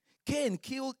beginning. Cain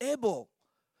killed Abel.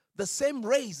 The same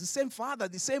race, the same father,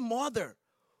 the same mother.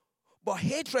 But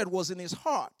hatred was in his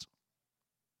heart.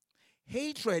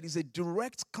 Hatred is a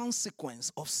direct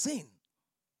consequence of sin.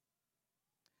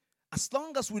 As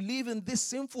long as we live in this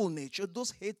sinful nature,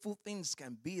 those hateful things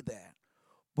can be there.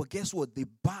 But guess what? They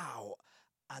bow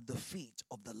at the feet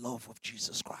of the love of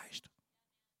Jesus Christ.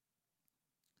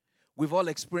 We've all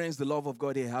experienced the love of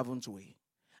God here, haven't we?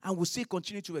 And we'll still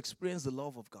continue to experience the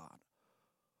love of God.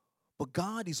 But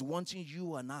God is wanting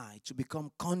you and I to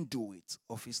become conduits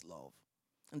of His love.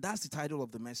 And that's the title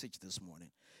of the message this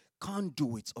morning.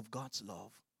 Conduits of God's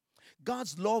love.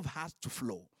 God's love has to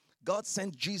flow. God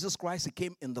sent Jesus Christ. He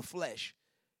came in the flesh.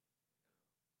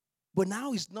 But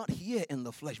now He's not here in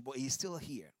the flesh, but He's still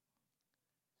here.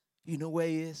 You know where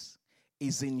He is?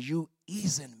 He's in you,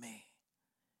 He's in me.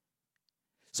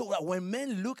 So that when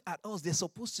men look at us, they're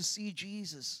supposed to see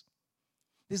Jesus.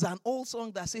 There's an old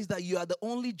song that says that you are the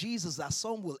only Jesus that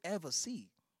some will ever see.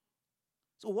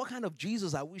 So what kind of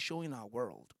Jesus are we showing our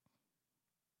world?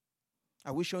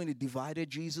 Are we showing a divided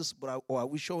Jesus, or are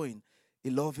we showing a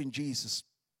loving Jesus?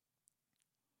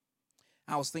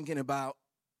 I was thinking about,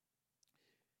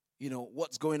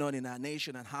 what's going on in our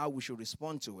nation and how we should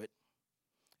respond to it.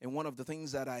 And one of the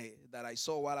things that I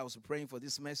saw while I was praying for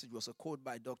this message was a quote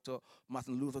by Dr.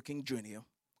 Martin Luther King Jr.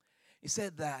 He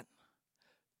said that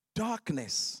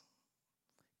darkness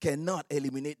cannot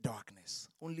eliminate darkness.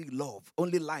 Only love,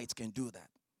 only light can do that.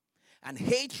 And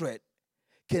hatred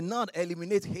cannot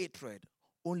eliminate hatred.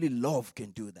 Only love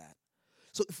can do that.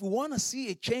 So if we want to see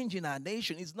a change in our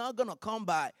nation, it's not going to come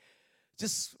by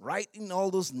just writing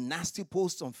all those nasty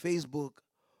posts on Facebook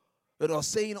or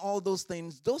saying all those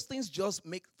things. Those things just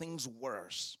make things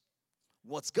worse.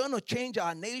 What's going to change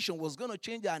our nation, what's going to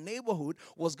change our neighborhood,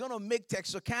 what's going to make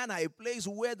Texarkana a place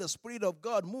where the Spirit of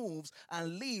God moves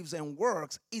and lives and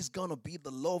works is going to be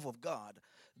the love of God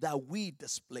that we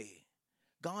display.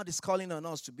 God is calling on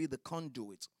us to be the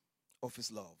conduit of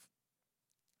His love.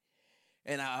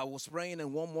 And I was praying,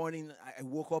 and one morning I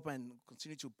woke up and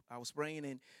I was praying,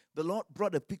 and the Lord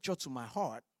brought a picture to my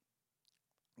heart.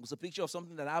 It was a picture of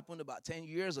something that happened about 10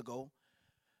 years ago.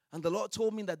 And the Lord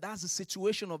told me that that's the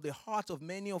situation of the heart of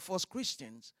many of us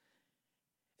Christians.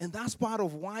 And that's part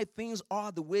of why things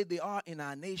are the way they are in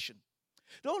our nation.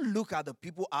 Don't look at the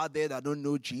people out there that don't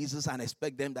know Jesus and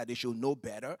expect them that they should know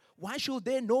better. Why should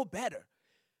they know better?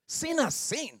 Sinners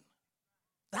sin.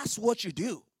 That's what you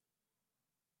do.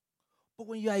 But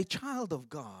when you are a child of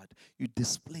God, you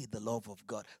display the love of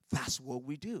God. That's what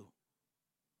we do.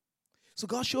 So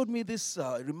God showed me this,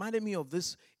 reminded me of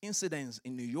this incident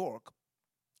in New York.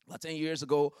 About 10 years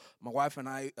ago, my wife and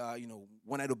I,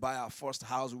 wanted to buy our first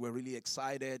house. We were really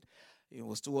excited. It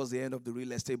was towards the end of the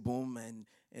real estate boom, and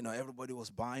everybody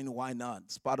was buying. Why not?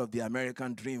 It's part of the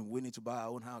American dream. We need to buy our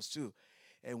own house too.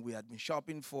 And we had been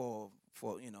shopping for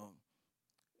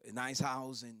a nice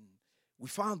house, and we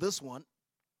found this one.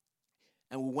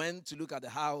 And we went to look at the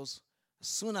house. As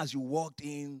soon as you walked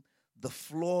in, the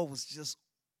floor was just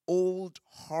old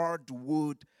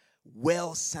hardwood,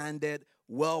 well sanded,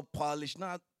 well polished.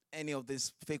 Not any of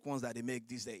these fake ones that they make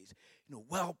these days.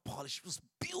 Well polished. It was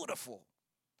beautiful.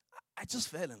 I just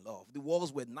fell in love. The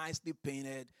walls were nicely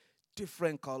painted,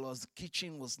 different colors. The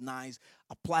kitchen was nice.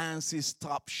 Appliances,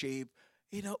 top shape.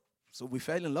 So we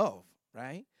fell in love,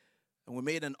 right? And we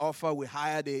made an offer. We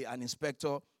hired an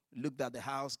inspector, looked at the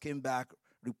house, came back,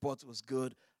 report was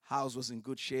good, house was in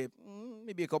good shape.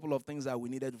 Maybe a couple of things that we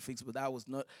needed to fix, but that was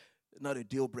not a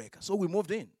deal breaker. So we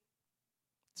moved in.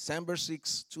 December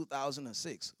 6,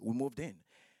 2006, we moved in.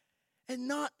 And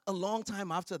not a long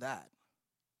time after that,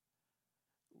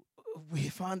 we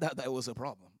found out that it was a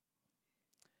problem.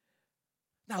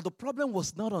 Now, the problem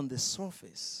was not on the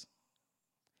surface.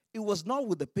 It was not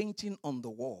with the painting on the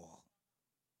wall.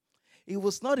 It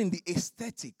was not in the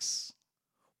aesthetics,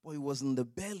 but it was in the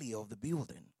belly of the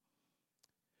building.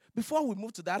 Before we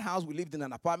moved to that house, we lived in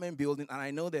an apartment building, and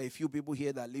I know there are a few people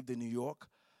here that lived in New York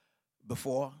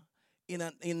before.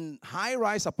 in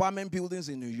high-rise apartment buildings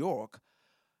in New York,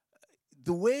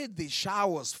 the way the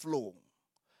showers flow,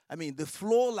 I mean, they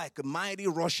flow like a mighty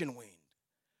rushing wind.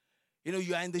 You know,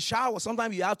 you are in the shower.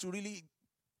 Sometimes you have to really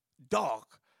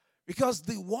duck because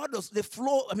the waters, they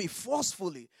flow, I mean,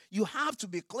 forcefully. You have to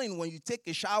be clean when you take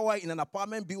a shower in an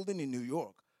apartment building in New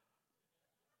York.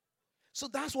 So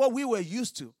that's what we were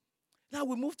used to. Now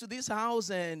we moved to this house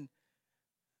and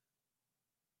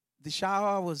the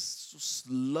shower was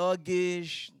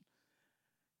sluggish.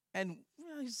 And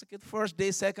it's like the first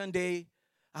day, second day,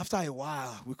 after a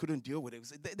while, we couldn't deal with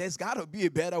it. There's got to be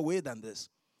a better way than this.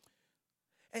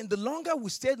 And the longer we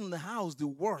stayed in the house, the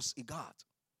worse it got.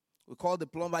 We called the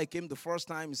plumber. He came the first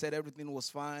time. He said everything was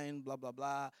fine, blah, blah,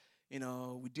 blah. You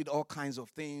know, we did all kinds of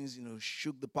things, you know,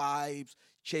 shook the pipes,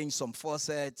 changed some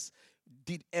faucets,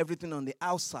 did everything on the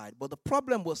outside. But the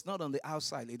problem was not on the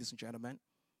outside, ladies and gentlemen.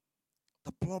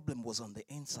 The problem was on the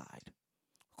inside.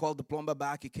 We called the plumber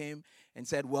back. He came and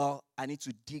said, well, I need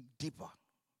to dig deeper.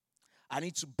 I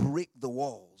need to break the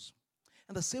walls.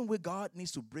 And the same way God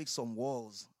needs to break some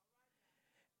walls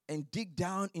and dig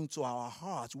down into our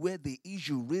hearts where the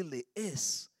issue really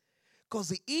is. Because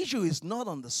the issue is not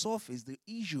on the surface. The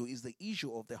issue is the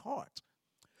issue of the heart.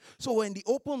 So when they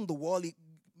opened the wall, it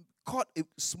cut a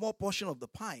small portion of the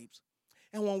pipes.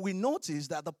 And when we noticed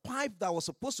that the pipe that was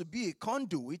supposed to be a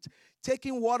conduit,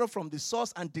 taking water from the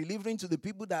source and delivering to the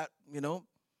people that, you know,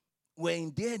 were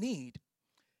in their need,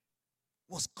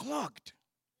 was clogged.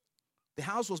 The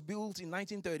house was built in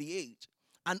 1938.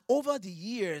 And over the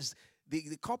years,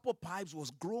 the copper pipes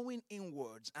was growing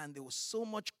inwards, and there was so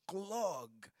much clog.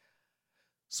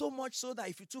 So much so that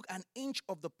if you took an inch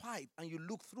of the pipe and you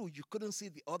looked through, you couldn't see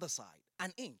the other side.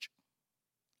 An inch.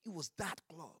 It was that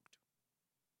clogged.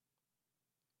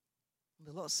 And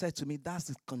the Lord said to me, that's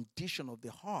the condition of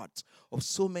the heart of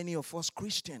so many of us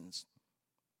Christians.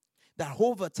 That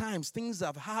over time, things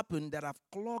have happened that have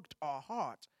clogged our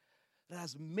heart, that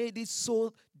has made it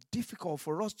so difficult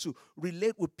for us to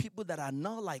relate with people that are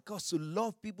not like us, to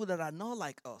love people that are not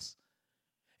like us.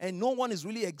 And no one is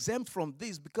really exempt from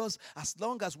this, because as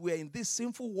long as we're in this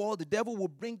sinful world, the devil will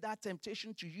bring that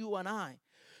temptation to you and I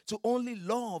to only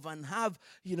love and have,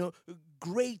 you know,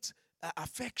 great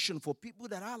affection for people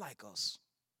that are like us.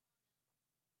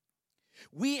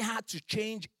 We had to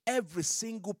change every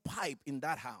single pipe in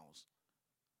that house.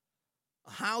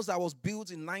 A house that was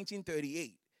built in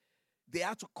 1938. They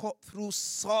had to cut through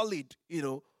solid, you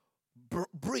know,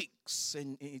 bricks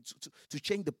and to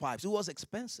change the pipes. It was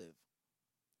expensive.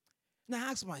 And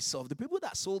I asked myself, the people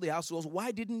that sold the house to us,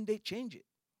 why didn't they change it?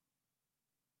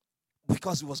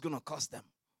 Because it was going to cost them.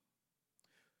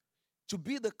 To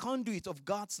be the conduit of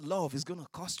God's love is going to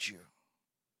cost you.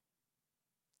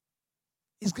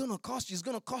 It's going to cost you. It's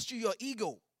going to cost you your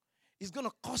ego. It's going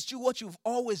to cost you what you've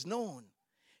always known.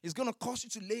 It's going to cost you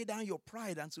to lay down your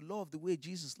pride and to love the way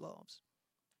Jesus loves.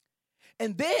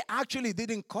 And they actually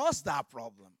didn't cause that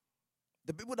problem.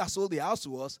 The people that sold the house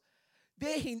to us,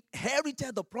 they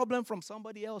inherited the problem from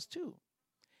somebody else too.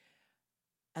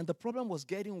 And the problem was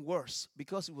getting worse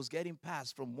because it was getting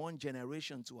passed from one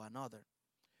generation to another.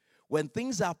 When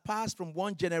things are passed from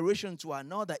one generation to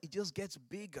another, it just gets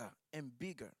bigger and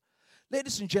bigger.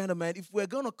 Ladies and gentlemen, if we're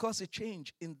going to cause a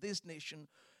change in this nation,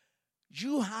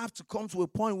 you have to come to a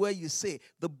point where you say,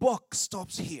 the buck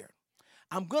stops here.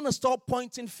 I'm going to stop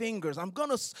pointing fingers. I'm going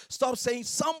to stop saying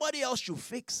somebody else should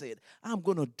fix it. I'm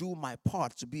going to do my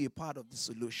part to be a part of the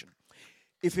solution.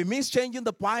 If it means changing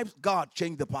the pipes, God,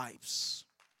 change the pipes.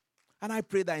 And I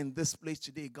pray that in this place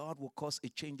today, God will cause a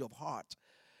change of heart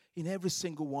in every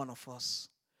single one of us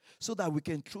so that we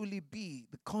can truly be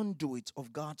the conduit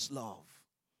of God's love.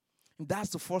 And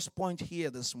that's the first point here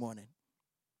this morning.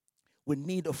 We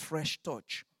need a fresh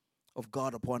touch of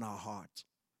God upon our heart.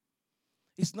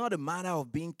 It's not a matter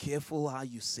of being careful how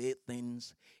you say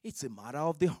things. It's a matter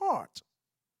of the heart.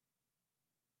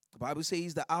 The Bible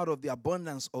says that out of the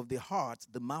abundance of the heart,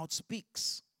 the mouth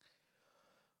speaks.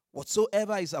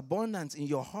 Whatsoever is abundant in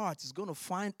your heart is going to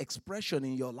find expression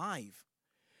in your life.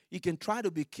 You can try to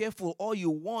be careful all you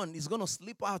want. It's going to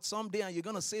slip out someday and you're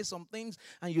going to say some things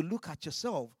and you look at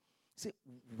yourself. Say,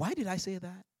 why did I say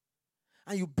that?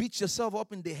 And you beat yourself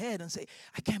up in the head and say,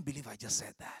 I can't believe I just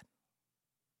said that.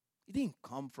 It didn't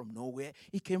come from nowhere.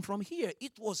 It came from here.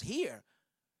 It was here.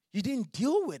 You didn't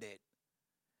deal with it.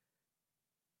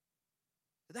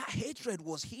 That hatred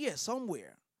was here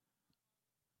somewhere.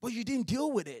 But you didn't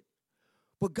deal with it.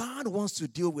 But God wants to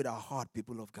deal with our heart,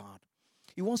 people of God.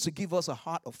 He wants to give us a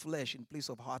heart of flesh in place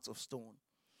of hearts of stone.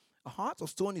 A heart of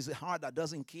stone is a heart that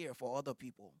doesn't care for other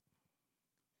people.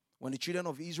 When the children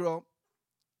of Israel,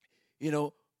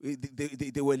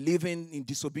 They were living in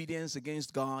disobedience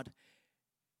against God.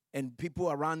 And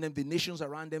people around them, the nations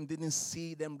around them, didn't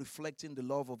see them reflecting the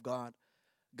love of God.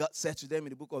 God said to them in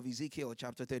the book of Ezekiel,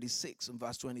 chapter 36, and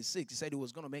verse 26, he said he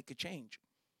was going to make a change.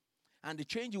 And the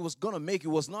change he was going to make, it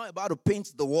was not about to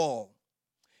paint the wall.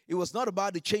 It was not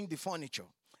about to change the furniture.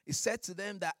 He said to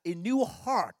them that a new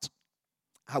heart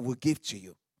I will give to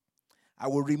you. I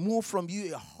will remove from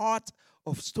you a heart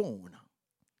of stone,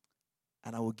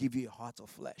 and I will give you a heart of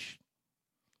flesh.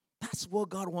 That's what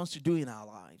God wants to do in our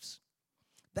lives.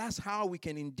 That's how we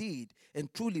can indeed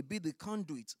and truly be the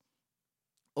conduit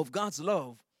of God's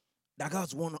love that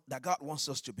God wants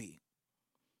us to be.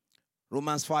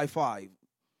 Romans 5:5,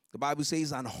 the Bible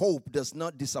says, and hope does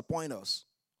not disappoint us,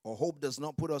 or hope does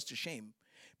not put us to shame,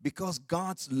 because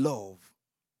God's love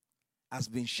has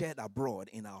been shed abroad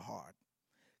in our heart.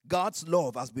 God's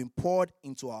love has been poured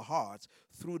into our hearts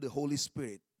through the Holy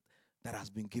Spirit that has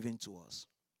been given to us.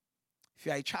 If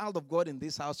you are a child of God in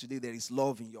this house today, there is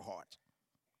love in your heart.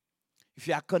 If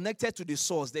you are connected to the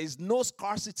source, there is no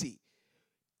scarcity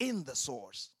in the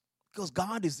source, because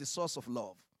God is the source of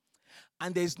love.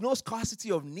 And there is no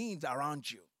scarcity of needs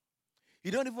around you.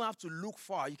 You don't even have to look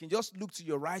far. You can just look to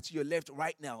your right, to your left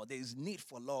right now. There is need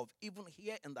for love, even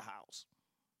here in the house.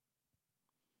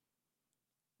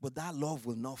 But that love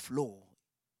will not flow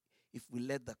if we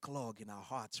let the clog in our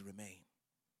hearts remain.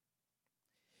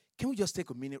 Can we just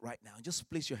take a minute right now and just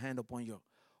place your hand upon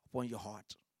your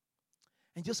heart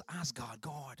and just ask God,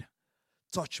 God,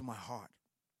 touch my heart.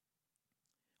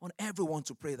 I want everyone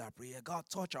to pray that prayer. God,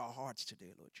 touch our hearts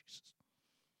today, Lord Jesus.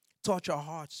 Touch our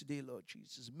hearts today, Lord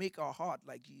Jesus. Make our heart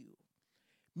like you.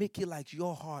 Make it like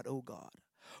your heart, oh God.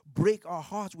 Break our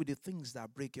hearts with the things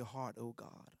that break your heart, oh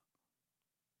God.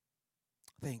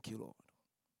 Thank you, Lord.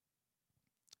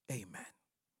 Amen.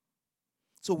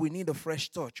 So we need a fresh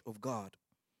touch of God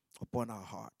upon our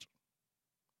heart.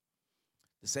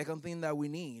 The second thing that we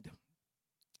need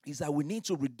is that we need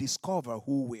to rediscover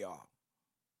who we are.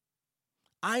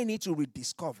 I need to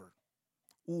rediscover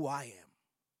who I am.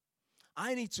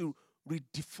 I need to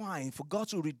redefine, for God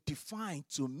to redefine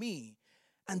to me.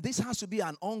 And this has to be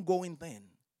an ongoing thing.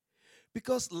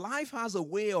 Because life has a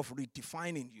way of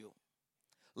redefining you.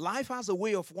 Life has a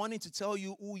way of wanting to tell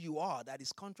you who you are that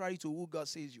is contrary to who God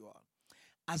says you are.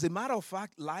 As a matter of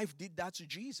fact, life did that to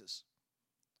Jesus.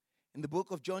 In the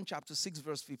book of John chapter 6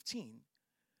 verse 15,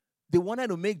 they wanted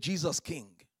to make Jesus king.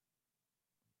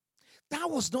 That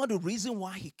was not the reason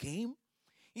why he came.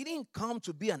 He didn't come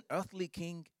to be an earthly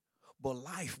king, but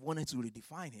life wanted to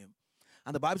redefine him.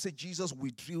 And the Bible said Jesus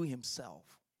withdrew himself.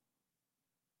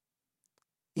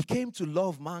 He came to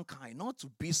love mankind, not to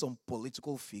be some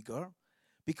political figure,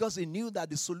 because he knew that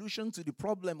the solution to the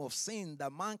problem of sin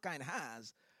that mankind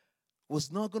has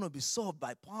was not going to be solved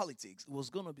by politics. It was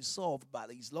going to be solved by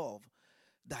his love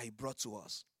that he brought to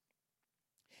us.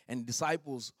 And the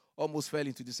disciples almost fell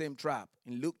into the same trap.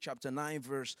 In Luke chapter 9,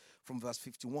 verse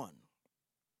 51.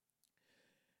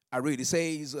 I read, it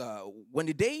says, when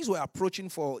the days were approaching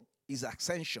for his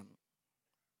ascension,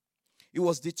 he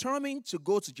was determined to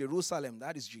go to Jerusalem,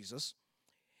 that is Jesus,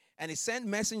 and he sent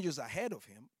messengers ahead of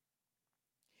him,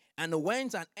 and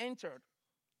went and entered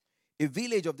a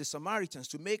village of the Samaritans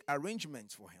to make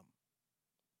arrangements for him.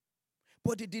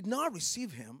 But they did not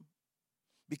receive him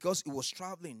because he was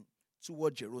traveling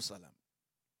toward Jerusalem.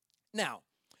 Now,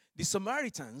 the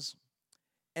Samaritans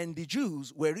and the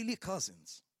Jews were really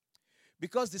cousins,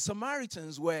 because the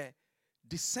Samaritans were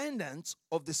descendants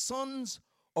of the sons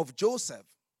of Joseph,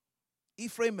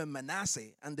 Ephraim and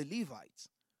Manasseh, and the Levites.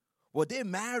 Well, they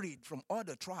married from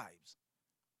other tribes.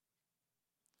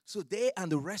 So they and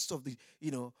the rest of the,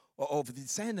 of the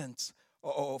descendants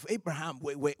of Abraham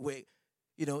were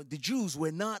the Jews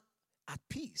were not at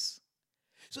peace.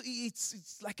 So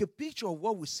it's like a picture of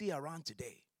what we see around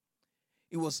today.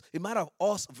 It was a matter of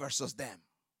us versus them.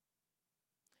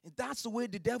 And that's the way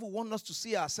the devil wants us to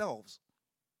see ourselves.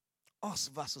 Us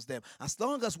versus them. As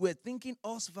long as we're thinking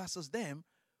us versus them,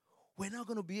 we're not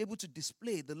going to be able to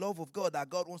display the love of God that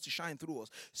God wants to shine through us.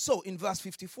 So in verse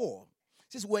 54,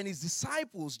 it says, when his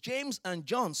disciples, James and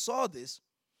John, saw this,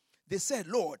 they said,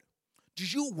 Lord, do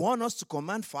you want us to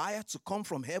command fire to come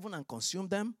from heaven and consume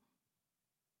them?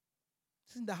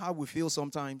 Isn't that how we feel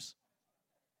sometimes?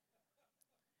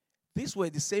 These were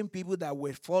the same people that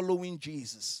were following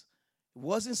Jesus. It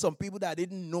wasn't some people that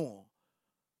didn't know.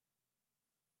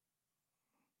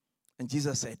 And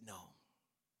Jesus said, no.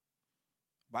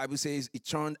 The Bible says he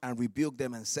turned and rebuked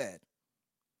them and said,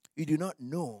 you do not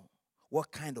know what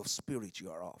kind of spirit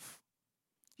you are of.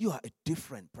 You are a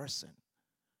different person.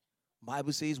 The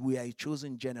Bible says we are a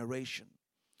chosen generation,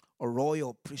 a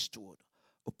royal priesthood,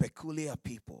 a peculiar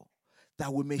people,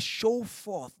 that we may show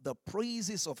forth the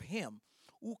praises of him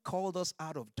who called us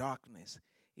out of darkness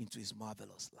into his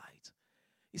marvelous light.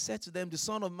 He said to them, the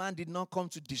Son of Man did not come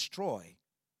to destroy,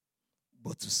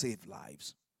 but to save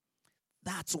lives.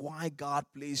 That's why God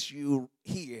placed you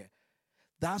here.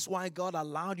 That's why God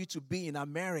allowed you to be in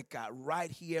America right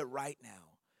here, right now.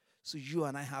 So you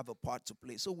and I have a part to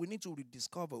play. So we need to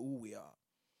rediscover who we are.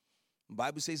 The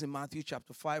Bible says in Matthew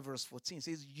chapter 5, verse 14, it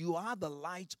says, you are the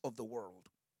light of the world.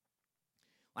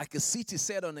 Like a city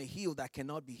set on a hill that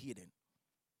cannot be hidden.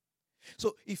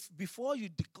 So if before you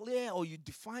declare or you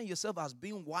define yourself as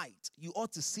being white, you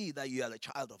ought to see that you are a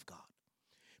child of God.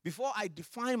 Before I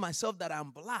define myself that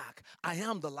I'm black, I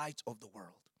am the light of the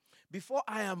world. Before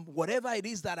I am whatever it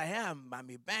is that I am, I'm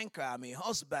a banker, I'm a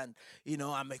husband,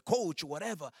 I'm a coach,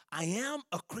 whatever, I am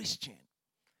a Christian.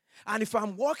 And if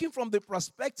I'm walking from the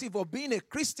perspective of being a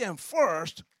Christian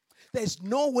first, there's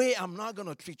no way I'm not going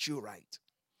to treat you right.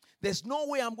 There's no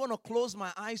way I'm going to close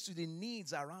my eyes to the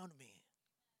needs around me.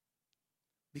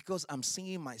 Because I'm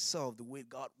seeing myself the way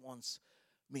God wants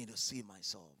me to see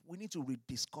myself. We need to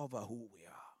rediscover who we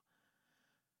are.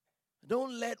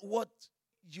 Don't let what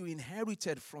you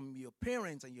inherited from your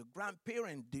parents and your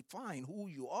grandparents define who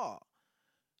you are.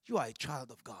 You are a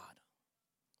child of God,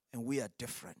 and we are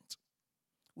different.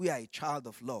 We are a child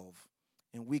of love,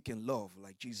 and we can love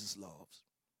like Jesus loves.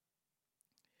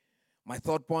 My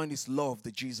third point is love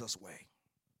the Jesus way.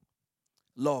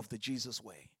 Love the Jesus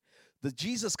way. The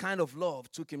Jesus kind of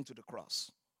love took him to the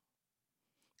cross.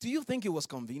 Do you think it was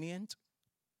convenient?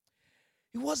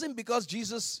 It wasn't because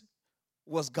Jesus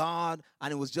was God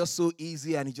and it was just so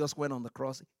easy and he just went on the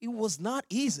cross. It was not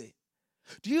easy.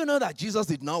 Do you know that Jesus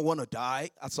did not want to die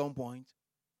at some point?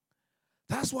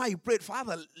 That's why he prayed,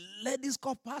 Father, let this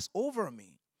cup pass over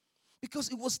me. Because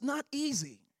it was not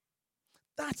easy.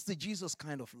 That's the Jesus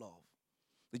kind of love.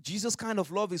 The Jesus kind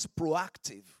of love is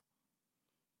proactive.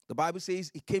 The Bible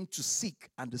says he came to seek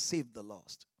and to save the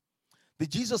lost. The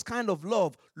Jesus kind of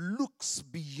love looks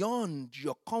beyond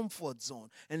your comfort zone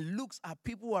and looks at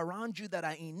people around you that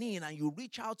are in need and you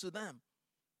reach out to them.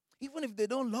 Even if they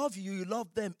don't love you, you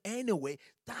love them anyway.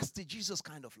 That's the Jesus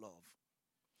kind of love.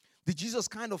 The Jesus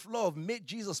kind of love made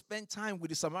Jesus spend time with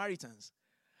the Samaritans.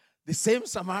 The same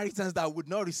Samaritans that would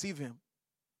not receive him.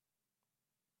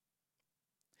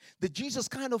 The Jesus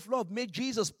kind of love made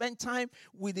Jesus spend time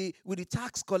with the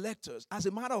tax collectors. As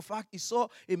a matter of fact, he saw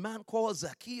a man called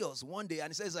Zacchaeus one day, and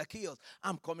he said, Zacchaeus,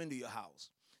 I'm coming to your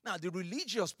house. Now, the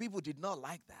religious people did not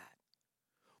like that.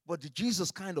 But the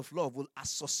Jesus kind of love will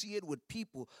associate with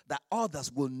people that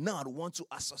others will not want to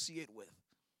associate with.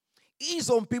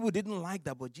 Some people didn't like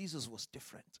that, but Jesus was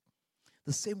different.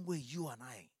 The same way you and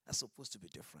I are supposed to be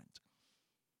different.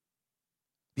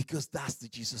 Because that's the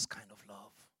Jesus kind of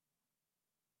love.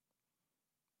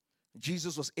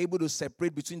 Jesus was able to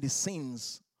separate between the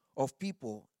sins of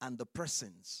people and the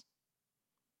persons.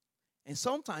 And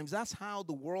sometimes that's how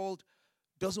the world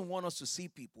doesn't want us to see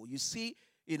people. You see,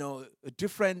 a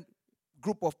different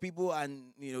group of people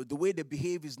and, the way they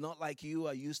behave is not like you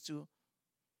are used to.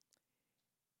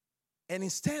 And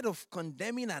instead of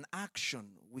condemning an action,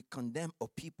 we condemn a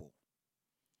people.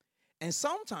 And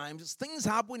sometimes things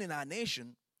happen in our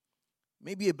nation.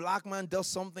 Maybe a black man does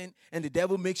something and the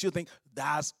devil makes you think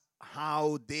that's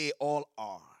how they all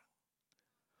are.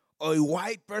 Or a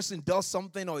white person does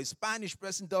something or a Spanish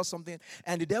person does something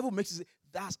and the devil makes you say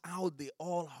that's how they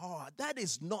all are. That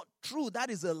is not true. That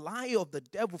is a lie of the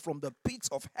devil from the pits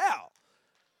of hell.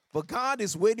 But God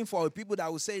is waiting for people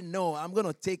that will say, no, I'm going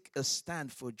to take a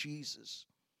stand for Jesus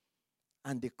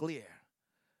and declare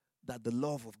that the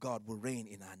love of God will reign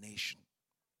in our nation.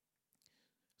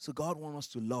 So God wants us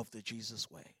to love the Jesus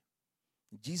way.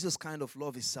 Jesus kind of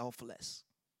love is selfless.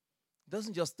 He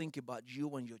doesn't just think about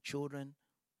you and your children.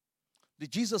 The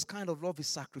Jesus kind of love is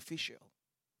sacrificial.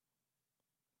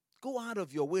 Go out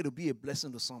of your way to be a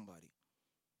blessing to somebody.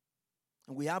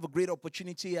 And we have a great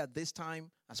opportunity at this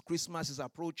time as Christmas is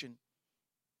approaching.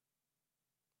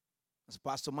 As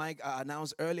Pastor Mike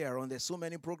announced earlier on, there's so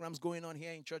many programs going on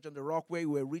here in Church on the Rock where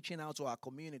we're reaching out to our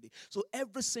community. So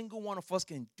every single one of us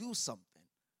can do something.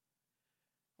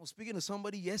 I was speaking to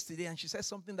somebody yesterday and she said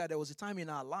something that there was a time in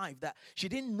her life that she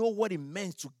didn't know what it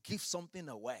meant to give something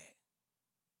away.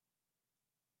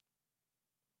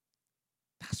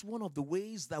 That's one of the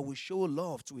ways that we show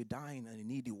love to a dying and a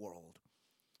needy world.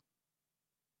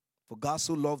 For God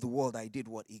so loved the world that he did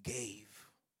what he gave.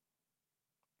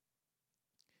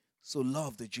 So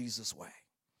love the Jesus way.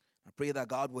 I pray that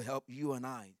God will help you and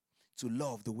I to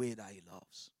love the way that he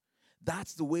loves.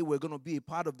 That's the way we're going to be a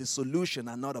part of the solution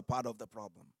and not a part of the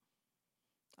problem.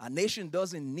 Our nation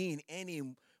doesn't need any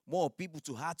more people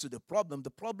to add to the problem.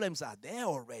 The problems are there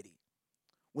already.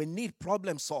 We need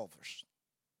problem solvers.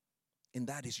 And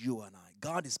that is you and I.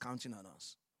 God is counting on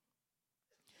us.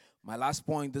 My last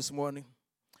point this morning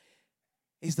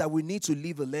is that we need to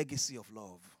leave a legacy of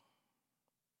love.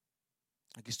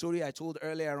 Like a story I told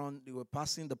earlier on, they were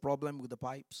passing the problem with the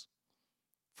pipes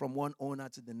from one owner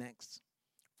to the next,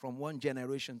 from one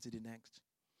generation to the next.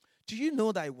 Do you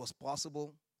know that it was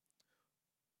possible?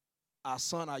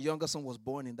 Our younger son was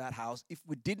born in that house. If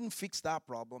we didn't fix that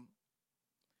problem,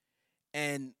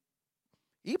 and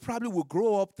he probably would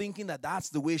grow up thinking that that's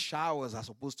the way showers are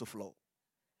supposed to flow.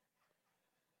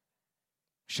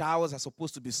 Showers are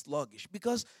supposed to be sluggish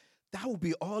because that would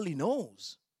be all he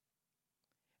knows.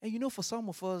 And you know, for some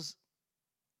of us,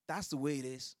 that's the way it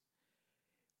is.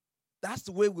 That's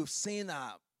the way we've seen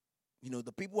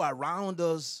the people around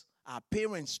us, our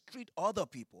parents treat other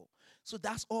people. So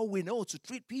that's all we know, to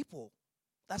treat people.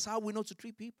 That's how we know to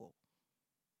treat people.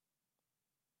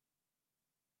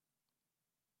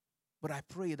 But I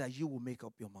pray that you will make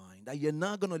up your mind, that you're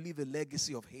not going to leave a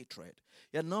legacy of hatred.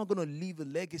 You're not going to leave a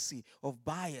legacy of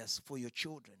bias for your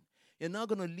children. You're not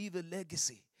going to leave a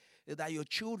legacy that your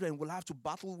children will have to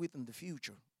battle with in the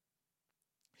future.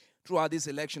 Throughout this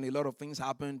election, a lot of things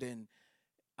happened, and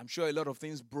I'm sure a lot of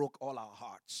things broke all our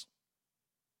hearts.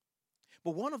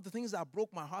 But one of the things that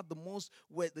broke my heart the most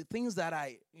were the things that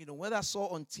whether I saw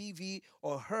on TV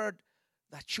or heard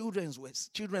that children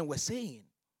were saying.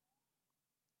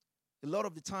 A lot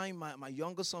of the time, my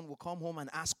younger son will come home and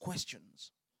ask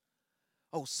questions.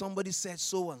 Oh, somebody said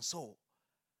so and so.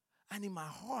 And in my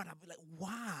heart, I'll be like,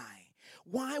 why?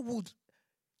 Why would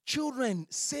children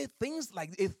say things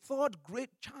like a third grade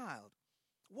child?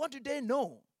 What do they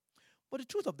know? But the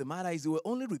truth of the matter is they were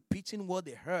only repeating what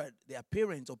they heard their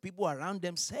parents or people around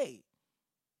them say.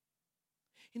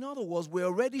 In other words, we're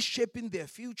already shaping their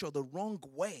future the wrong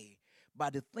way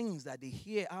by the things that they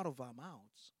hear out of our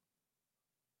mouths.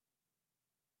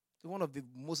 One of the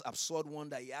most absurd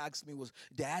ones that he asked me was,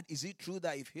 Dad, is it true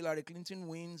that if Hillary Clinton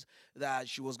wins, that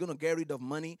she was going to get rid of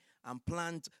money and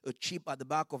plant a chip at the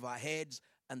back of our heads,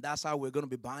 and that's how we're going to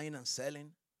be buying and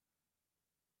selling?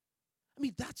 I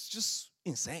mean, that's just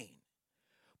insane.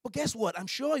 But guess what? I'm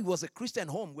sure it was a Christian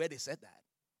home where they said that.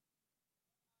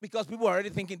 Because people are already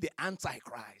thinking the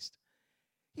Antichrist.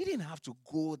 He didn't have to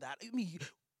go that. I mean,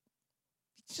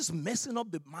 it's just messing up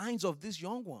the minds of these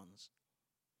young ones.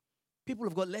 People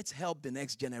of God, let's help the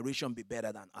next generation be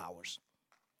better than ours.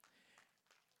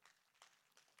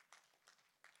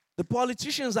 The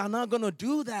politicians are not going to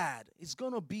do that. It's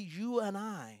going to be you and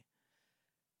I.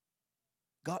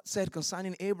 God said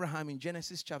concerning Abraham in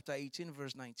Genesis chapter 18,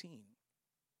 verse 19.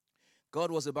 God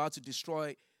was about to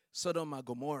destroy Sodom and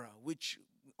Gomorrah, which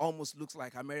almost looks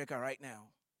like America right now.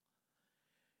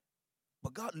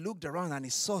 But God looked around and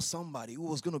he saw somebody who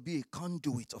was going to be a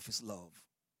conduit of his love,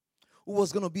 who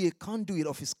was going to be a conduit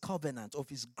of his covenant, of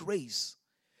his grace,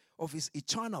 of his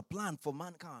eternal plan for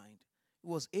mankind. It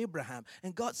was Abraham.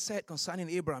 And God said concerning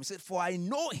Abraham, he said, for I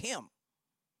know him,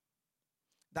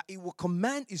 that he will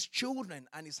command his children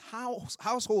and his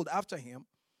household after him,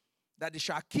 that they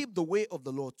shall keep the way of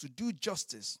the Lord to do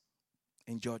justice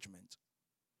and judgment.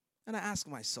 And I ask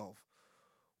myself,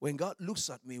 when God looks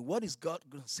at me, what is God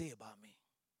going to say about me?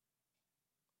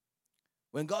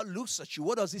 When God looks at you,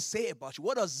 what does he say about you?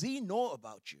 What does he know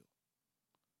about you?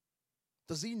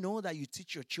 Does he know that you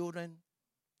teach your children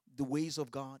the ways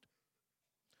of God?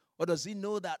 Or does he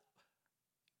know that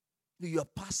you're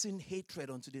passing hatred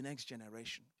on to the next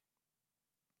generation?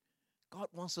 God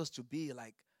wants us to be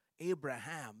like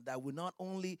Abraham, that will not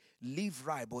only live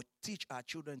right, but teach our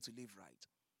children to live right.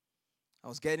 I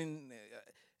was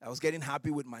getting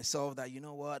happy with myself that, you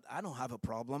know what, I don't have a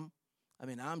problem. I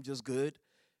mean, I'm just good.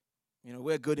 You know,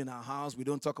 we're good in our house. We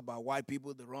don't talk about white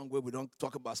people the wrong way. We don't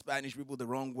talk about Spanish people the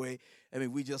wrong way. I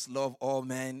mean, we just love all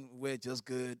men. We're just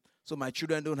good. So my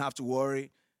children don't have to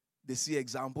worry. They see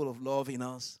example of love in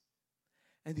us.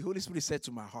 And the Holy Spirit said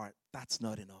to my heart, that's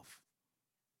not enough.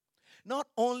 Not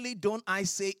only don't I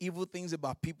say evil things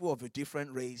about people of a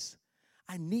different race,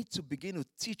 I need to begin to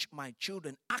teach my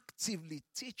children, actively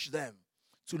teach them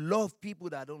to love people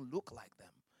that don't look like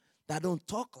them, that don't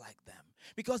talk like them.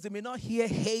 Because they may not hear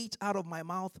hate out of my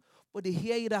mouth, but they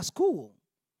hear it at school.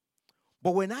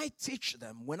 But when I teach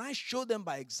them, when I show them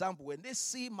by example, when they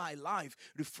see my life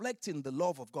reflecting the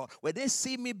love of God, when they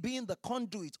see me being the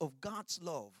conduit of God's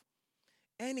love,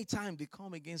 anytime they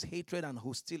come against hatred and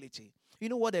hostility, you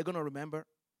know what they're going to remember?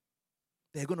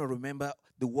 They're going to remember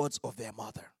the words of their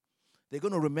mother. They're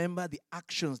going to remember the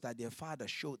actions that their father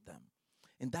showed them.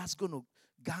 And that's going to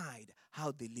guide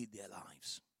how they lead their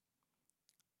lives.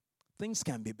 Things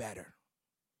can be better.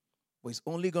 But it's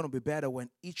only going to be better when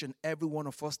each and every one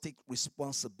of us take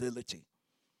responsibility.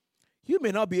 You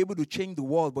may not be able to change the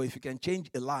world, but if you can change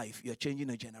a life, you're changing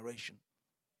a generation.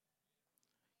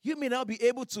 You may not be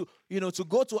able to, to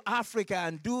go to Africa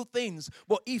and do things,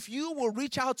 but if you will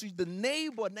reach out to the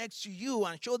neighbor next to you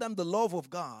and show them the love of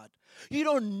God, you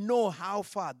don't know how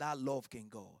far that love can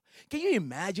go. Can you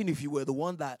imagine if you were the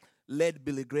one that led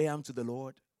Billy Graham to the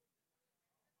Lord?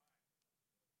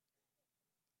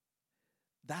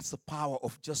 That's the power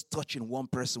of just touching one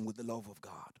person with the love of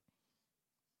God.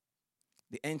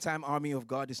 The end-time army of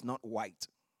God is not white.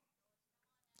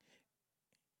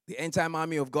 The end-time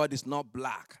army of God is not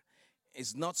black.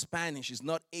 It's not Spanish. It's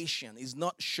not Asian. It's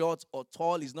not short or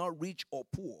tall. It's not rich or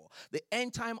poor. The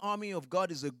end-time army of God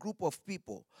is a group of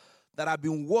people that have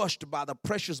been washed by the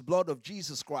precious blood of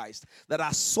Jesus Christ, that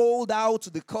are sold out to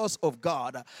the cause of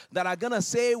God, that are going to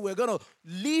say we're going to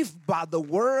live by the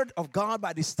word of God,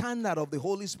 by the standard of the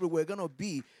Holy Spirit. We're going to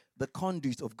be the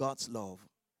conduit of God's love.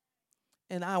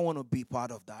 And I want to be part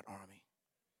of that army.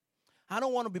 I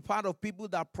don't want to be part of people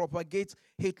that propagate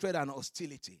hatred and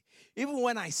hostility. Even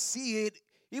when I see it,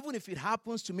 even if it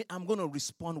happens to me, I'm going to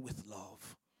respond with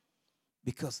love.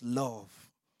 Because love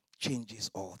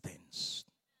changes all things.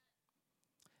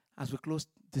 As we close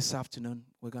this afternoon,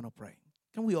 we're going to pray.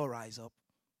 Can we all rise up?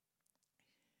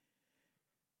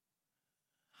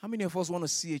 How many of us want to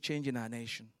see a change in our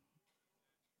nation?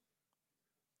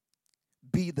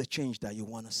 Be the change that you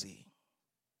want to see.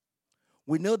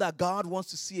 We know that God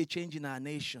wants to see a change in our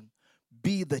nation.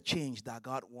 Be the change that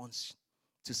God wants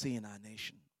to see in our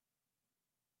nation.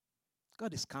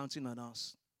 God is counting on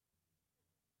us.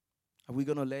 Are we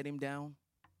going to let him down?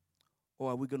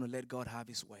 Or are we going to let God have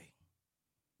his way?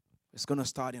 It's going to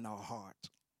start in our heart.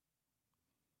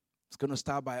 It's going to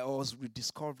start by us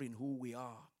rediscovering who we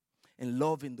are and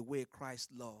loving the way Christ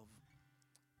loved.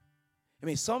 I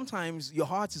mean, sometimes your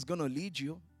heart is going to lead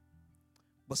you,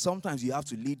 but sometimes you have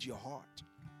to lead your heart.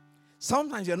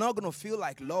 Sometimes you're not going to feel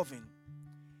like loving.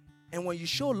 And when you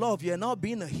show love, you're not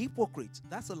being a hypocrite.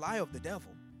 That's a lie of the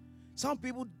devil. Some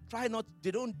people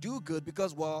they don't do good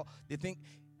because, they think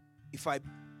if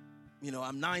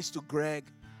I'm nice to Greg,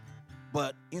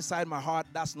 but inside my heart,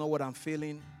 that's not what I'm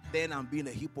feeling, then I'm being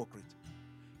a hypocrite.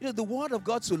 The word of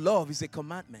God to love is a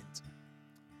commandment.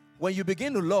 When you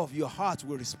begin to love, your heart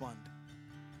will respond.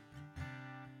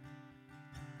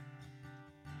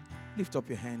 Lift up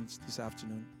your hands this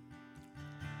afternoon.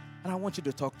 And I want you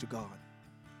to talk to God.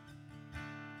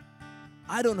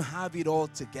 I don't have it all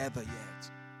together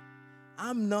yet.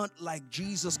 I'm not like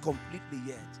Jesus completely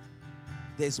yet.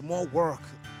 There's more work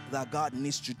that God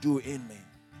needs to do in me.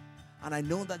 And I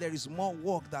know that there is more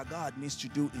work that God needs to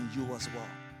do in you as well.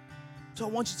 So I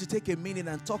want you to take a minute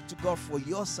and talk to God for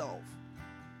yourself.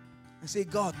 And say,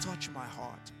 God, touch my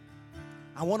heart.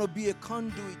 I want to be a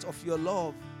conduit of your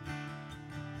love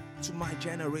to my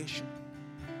generation.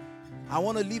 I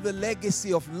want to leave a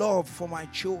legacy of love for my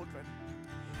children.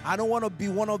 I don't want to be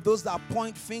one of those that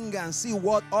point finger and see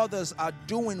what others are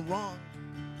doing wrong.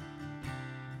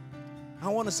 I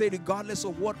want to say, regardless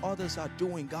of what others are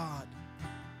doing, God,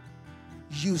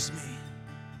 use me.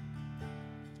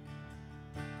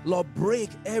 Lord, break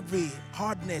every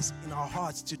hardness in our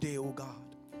hearts today, oh God.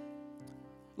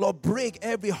 Lord, break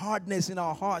every hardness in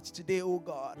our hearts today, oh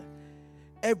God.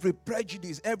 Every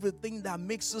prejudice, everything that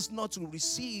makes us not to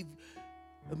receive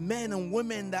men and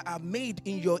women that are made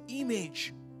in your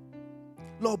image.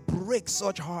 Lord, break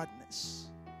such hardness.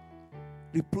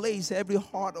 Replace every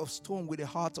heart of stone with a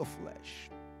heart of flesh.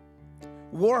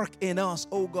 Work in us,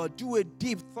 oh God. Do a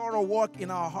deep, thorough work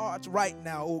in our hearts right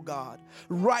now, oh God.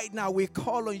 Right now, we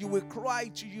call on you. We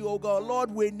cry to you, oh God. Lord,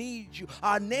 we need you.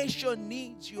 Our nation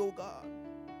needs you, oh God.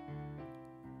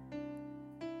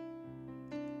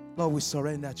 Lord, we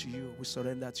surrender to you. We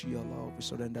surrender to your love. We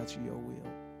surrender to your will.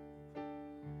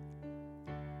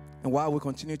 And while we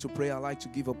continue to pray, I'd like to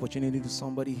give opportunity to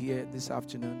somebody here this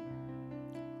afternoon.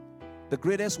 The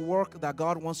greatest work that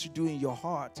God wants to do in your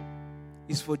heart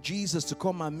is for Jesus to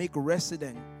come and make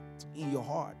resident in your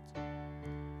heart.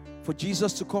 For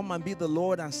Jesus to come and be the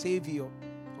Lord and Savior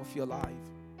of your life.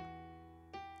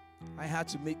 I had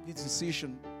to make this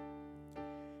decision.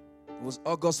 It was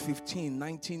August 15,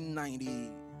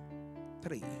 1993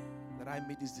 that I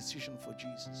made this decision for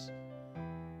Jesus.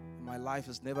 My life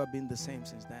has never been the same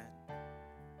since then.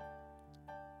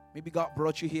 Maybe God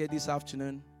brought you here this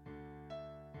afternoon,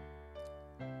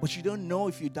 but you don't know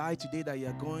if you die today that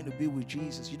you're going to be with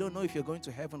Jesus. You don't know if you're going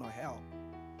to heaven or hell.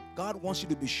 God wants you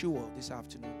to be sure this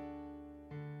afternoon.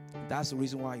 That's the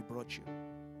reason why He brought you.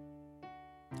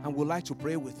 And we'd like to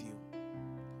pray with you.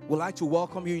 We'd like to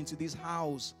welcome you into this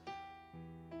house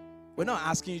We're not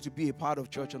asking you to be a part of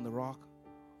Church on the Rock,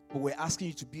 but we're asking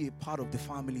you to be a part of the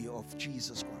family of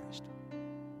Jesus Christ.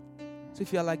 So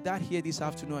if you're like that here this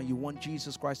afternoon and you want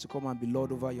Jesus Christ to come and be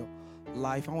Lord over your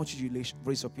life, I want you to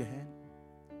raise up your hand.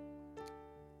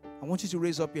 I want you to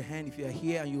raise up your hand if you're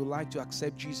here and you would like to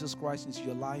accept Jesus Christ into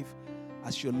your life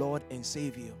as your Lord and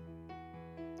Savior.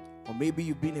 Or maybe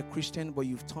you've been a Christian, but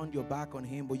you've turned your back on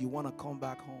Him, but you want to come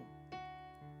back home.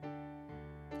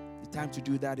 The time to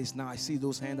do that is now. I see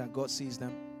those hands and God sees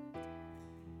them.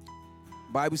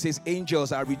 The Bible says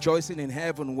angels are rejoicing in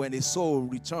heaven when a soul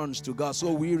returns to God.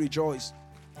 So we rejoice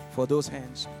for those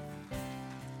hands.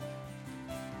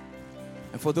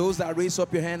 And for those that raise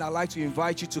up your hand, I'd like to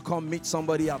invite you to come meet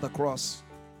somebody at the cross.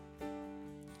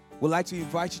 We'd like to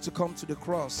invite you to come to the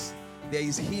cross. There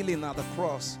is healing at the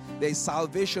cross. There is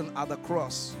salvation at the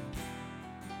cross.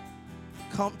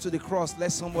 Come to the cross.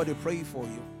 Let somebody pray for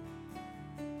you.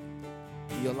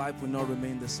 Your life will not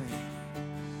remain the same.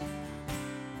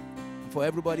 For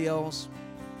everybody else,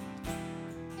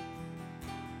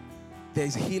 there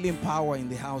is healing power in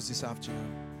the house this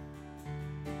afternoon.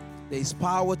 There is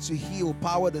power to heal,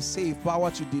 power to save,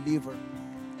 power to deliver.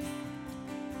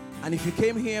 And if you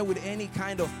came here with any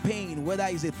kind of pain, whether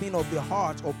it's a thing of the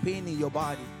heart or pain in your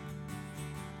body,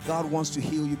 God wants to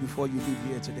heal you before you leave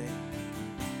here today.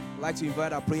 I'd like to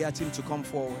invite our prayer team to come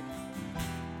forward.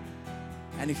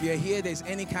 And if you're here, there's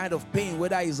any kind of pain,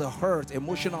 whether it's a hurt,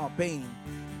 emotional pain,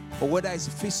 or whether it's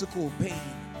physical pain,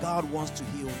 God wants to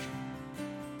heal you.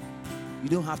 You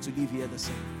don't have to leave here the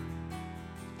same.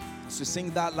 As we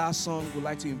sing that last song, we'd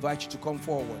like to invite you to come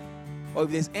forward. Or if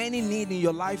there's any need in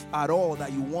your life at all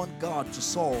that you want God to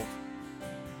solve,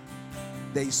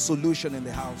 there is solution in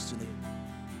the house today.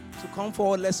 So come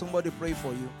forward, let somebody pray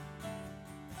for you.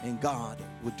 And God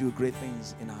will do great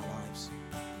things in our lives.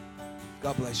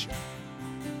 God bless you.